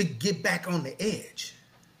to get back on the edge.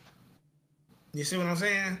 You see what I'm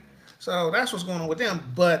saying? So that's what's going on with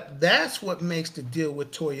them. But that's what makes the deal with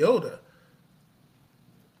Toyota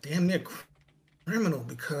damn near criminal,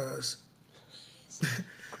 because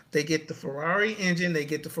they get the Ferrari engine, they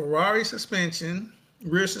get the Ferrari suspension,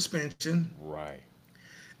 rear suspension. Right.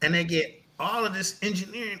 And they get all of this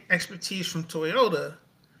engineering expertise from Toyota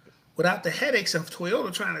without the headaches of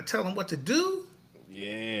Toyota trying to tell them what to do.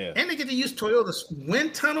 Yeah. And they get to use Toyota's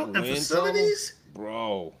wind tunnel and facilities.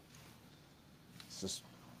 Bro.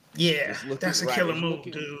 Yeah, that's a killer move,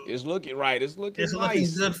 dude. It's looking right. It's looking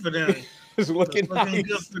nice. Good for them. It's looking nice.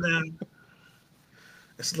 Good for them.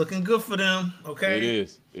 It's looking good for them. Okay. It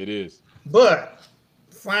is. It is. But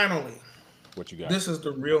finally, what you got? This is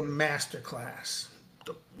the real masterclass.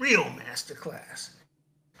 The real masterclass.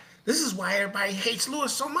 This is why everybody hates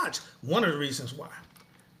Lewis so much. One of the reasons why.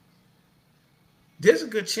 There's a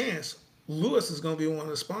good chance Lewis is going to be one of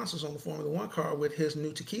the sponsors on the Formula One car with his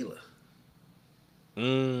new tequila.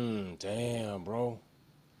 Damn, bro.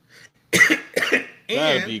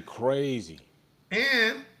 That'd be crazy.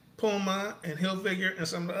 And Puma and Hilfiger and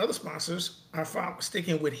some of the other sponsors are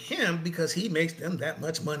sticking with him because he makes them that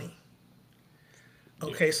much money.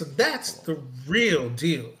 Okay, so that's the real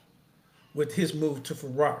deal with his move to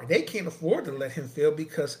Ferrari. They can't afford to let him fail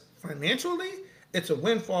because financially, it's a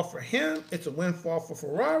windfall for him, it's a windfall for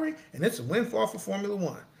Ferrari, and it's a windfall for Formula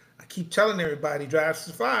One. I keep telling everybody Drive to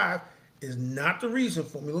Survive is not the reason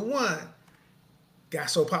Formula One got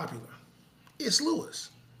so popular. It's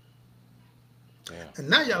Lewis. Damn. And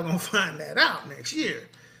now y'all gonna find that out next year,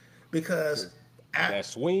 because that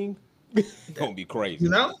swing gonna be crazy.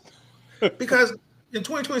 You know? Because in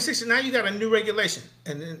 2026, now you got a new regulation.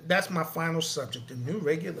 And then that's my final subject, the new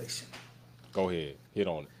regulation. Go ahead. Hit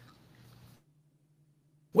on it.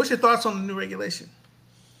 What's your thoughts on the new regulation?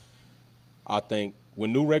 I think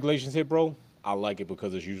when new regulations hit, bro, I like it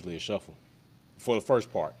because it's usually a shuffle for the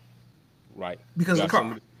first part, right? Because of the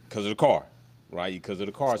car. Because of the car, right? Because of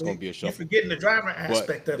the car, it's going to be a shuffle. You're forgetting the driver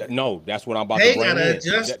aspect of it. No, that's what I'm about to bring in.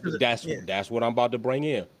 Adjust that's what I'm about to bring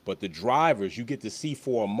in. But the drivers, you get to see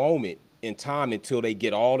for a moment in time until they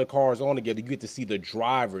get all the cars on together. You get to see the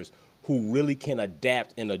drivers who really can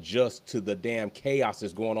adapt and adjust to the damn chaos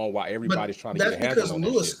that's going on while everybody's trying to get a handle on that shit. That's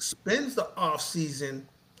because Lewis spends the off season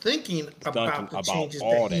thinking about the changes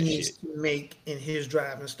that he needs to make in his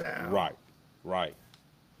driving style. Right.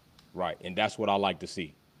 And that's what I like to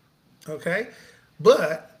see. Okay.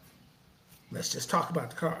 But let's just talk about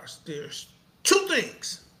the cars. There's two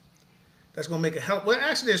things that's going to make it help. Well,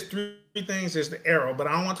 actually, there's three things. There's the aero, but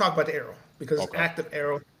I don't want to talk about the aero because it's active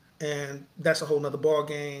aero, and that's a whole nother ball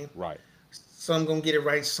game. Right. Some going to get it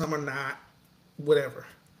right, some are not, whatever.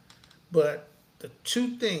 But the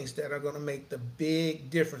two things that are going to make the big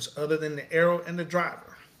difference, other than the aero and the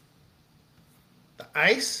driver, the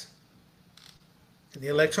ice and the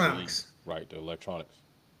electronics. Right, the electronics.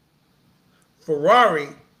 Ferrari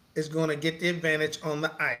is going to get the advantage on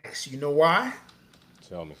the ice. You know why?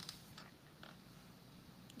 Tell me.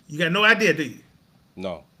 You got no idea, do you?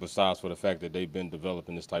 No, besides for the fact that they've been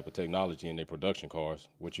developing this type of technology in their production cars.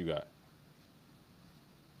 What you got?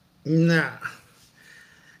 Nah.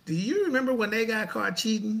 Do you remember when they got caught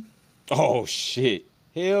cheating? Oh, shit.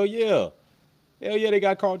 Hell yeah. Hell yeah, they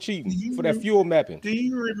got caught cheating for that fuel mapping. Do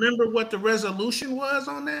you remember what the resolution was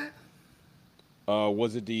on that?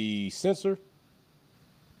 Was it the sensor?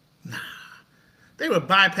 Nah. They were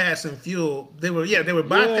bypassing fuel. They were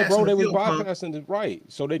bypassing they were bypassing it, right.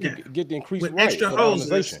 So they could get the increased with right extra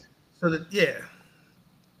hoses.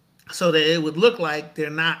 So that it would look like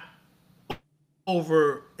they're not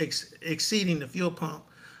exceeding the fuel pump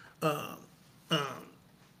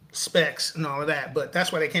specs and all of that. But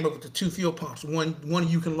that's why they came up with the two fuel pumps. One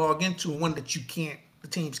you can log into and one that you can't, the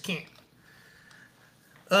teams can't.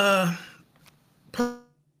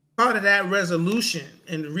 Part of that resolution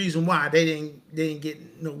and the reason why they didn't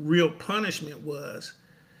get no real punishment was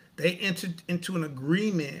they entered into an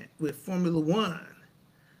agreement with Formula One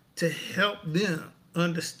to help them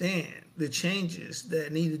understand the changes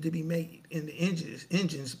that needed to be made in the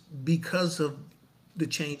engines because of the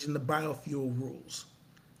change in the biofuel rules.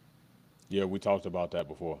 Yeah, we talked about that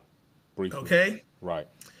before, briefly. Okay. Right.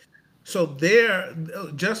 So there,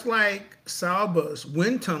 just like Sauber's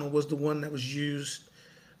wind tunnel was the one that was used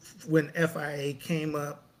when FIA came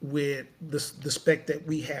up with the spec that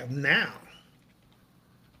we have now.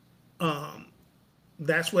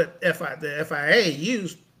 That's what the FIA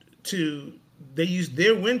used they used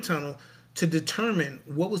their wind tunnel to determine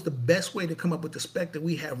what was the best way to come up with the spec that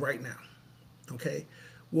we have right now. Okay.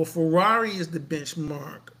 Well, Ferrari is the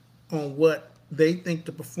benchmark on what they think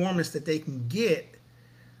the performance that they can get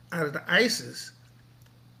out of the ICEs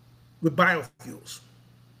with biofuels.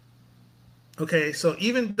 Okay, so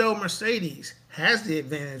even though Mercedes has the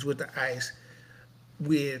advantage with the ICE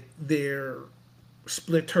with their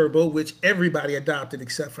split turbo, which everybody adopted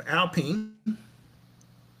except for Alpine,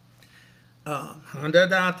 Honda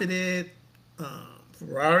adopted it,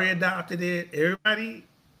 Ferrari adopted it, everybody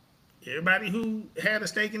who had a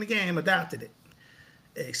stake in the game adopted it,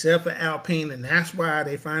 except for Alpine, and that's why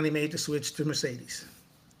they finally made the switch to Mercedes.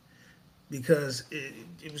 Because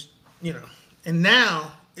it was, and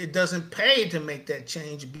now it doesn't pay to make that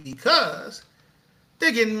change because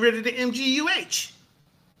they're getting rid of the MGUH.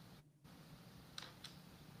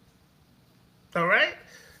 All right?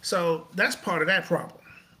 So that's part of that problem.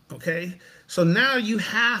 Okay? So now you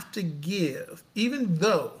have to give, even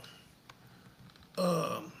though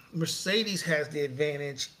Mercedes has the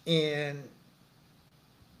advantage in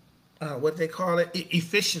what they call it,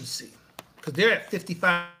 efficiency, because they're at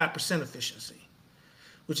 55% efficiency,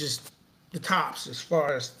 which is the tops as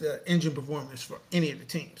far as the engine performance for any of the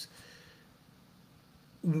teams.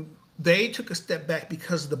 They took a step back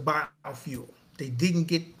because of the biofuel. They didn't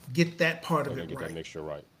get that part of it right. That mixture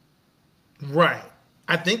right. Right.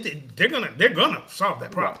 I think that they're gonna solve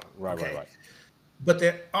that problem. Right. But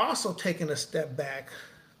they're also taking a step back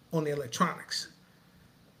on the electronics.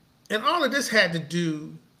 And all of this had to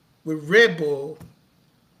do with Red Bull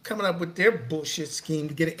coming up with their bullshit scheme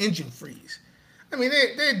to get an engine freeze. I mean,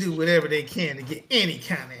 they do whatever they can to get any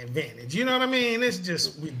kind of advantage. You know what I mean? It's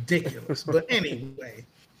just ridiculous. But anyway,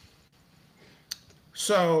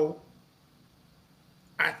 so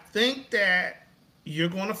I think that you're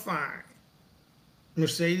going to find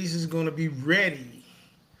Mercedes is going to be ready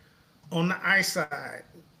on the I side.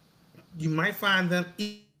 You might find them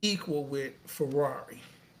equal with Ferrari.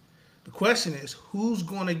 The question is, who's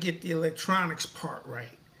going to get the electronics part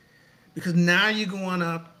right? Because now you're going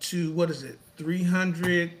up to,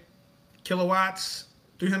 300 kilowatts,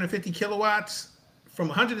 350 kilowatts, from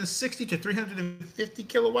 160 to 350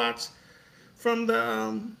 kilowatts from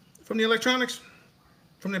the electronics,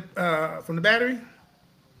 from the battery.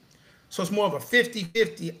 So it's more of a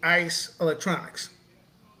 50-50 ICE electronics.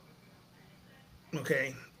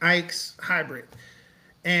 Okay, ICE hybrid.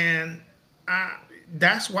 And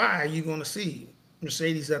that's why you're going to see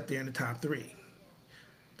Mercedes up there in the top three.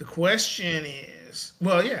 The question is,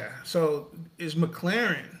 so is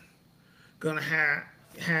McLaren going to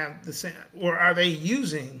have the same, or are they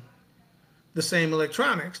using the same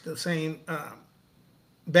electronics, the same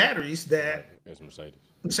batteries that as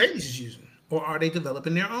Mercedes is using, or are they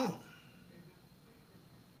developing their own?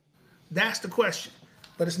 That's the question.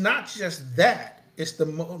 But it's not just that. It's the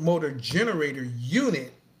motor generator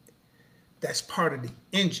unit that's part of the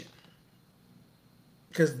engine.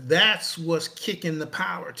 Because that's what's kicking the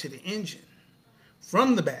power to the engine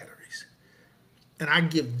from the batteries. And I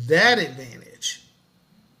give that advantage.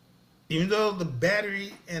 Even though the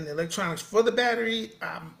battery and the electronics for the battery,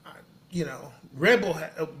 Red Bull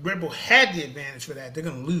had the advantage for that. They're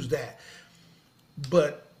going to lose that.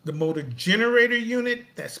 But the motor generator unit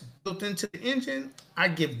that's built into the engine, I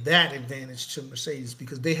give that advantage to Mercedes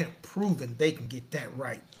because they have proven they can get that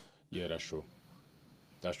right. Yeah, that's true.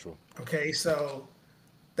 That's true. Okay, so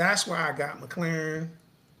that's why I got McLaren,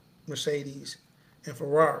 Mercedes, and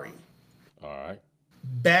Ferrari. All right.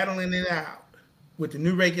 Battling it out with the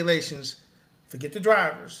new regulations. Forget the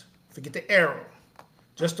drivers, forget the aero.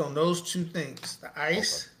 Just on those two things, the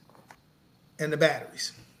ICE and the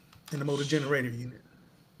batteries and the motor generator unit.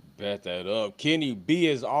 Bet that up. Kenny B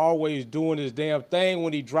is always doing his damn thing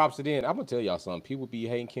when he drops it in. I'm going to tell y'all something. People be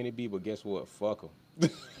hating Kenny B, but guess what? Fuck him.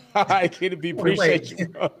 Kenny B, appreciate you,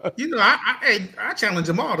 bro. I challenge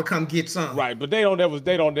them all to come get some. Right, but they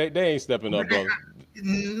ain't stepping up, bro.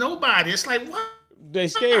 Nobody. It's like, what? They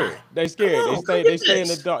scared. They scared. They stay in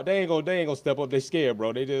the dark. They ain't gonna step up. They scared,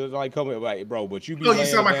 bro. They just like coming like, bro. But you be you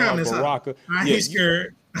saw my comments, Baraka. I ain't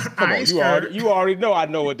scared. Come on, you already know. I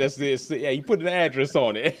know what that's this. Yeah, you put an address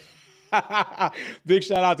on it. Big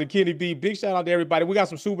shout out to Kenny B. Big shout out to everybody. We got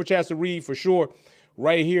some super chats to read for sure.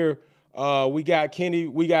 Right here, we got Kenny.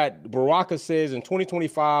 We got Baraka says in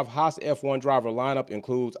 2025, Haas F1 driver lineup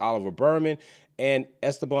includes Oliver Berman and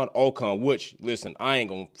Esteban Ocon. Which, listen, I ain't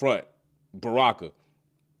gonna front. Baraka,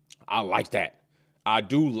 I like that. I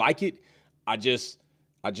do like it.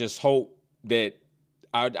 I just hope that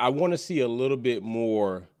I want to see a little bit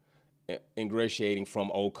more ingratiating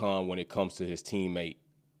from Ocon when it comes to his teammate,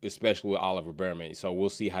 especially with Oliver Bearman. So we'll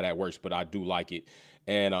see how that works, but I do like it,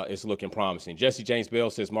 and it's looking promising. Jesse James Bell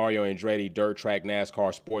says Mario Andretti, dirt track,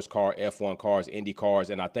 NASCAR, sports car, F1 cars, Indy cars,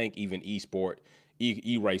 and I think even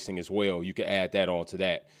e-racing as well. You can add that on to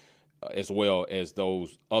that, as well as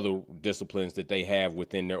those other disciplines that they have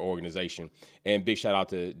within their organization. And big shout out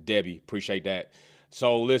to Debbie. Appreciate that.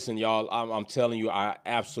 So listen, y'all, I'm telling you, I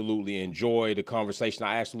absolutely enjoy the conversation.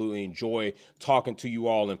 I absolutely enjoy talking to you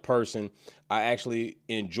all in person. I actually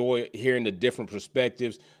enjoy hearing the different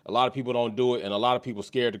perspectives. A lot of people don't do it, and a lot of people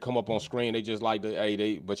scared to come up on screen. They just like but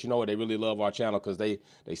you know what? They really love our channel because they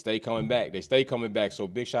stay coming back. They stay coming back. So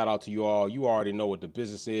big shout out to you all. You already know what the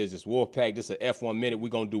business is. It's Wolfpack. This is an F1 Minute. We're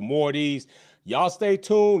going to do more of these. Y'all stay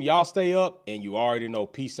tuned. Y'all stay up, and you already know.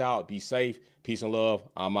 Peace out. Be safe. Peace and love.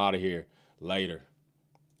 I'm out of here. Later.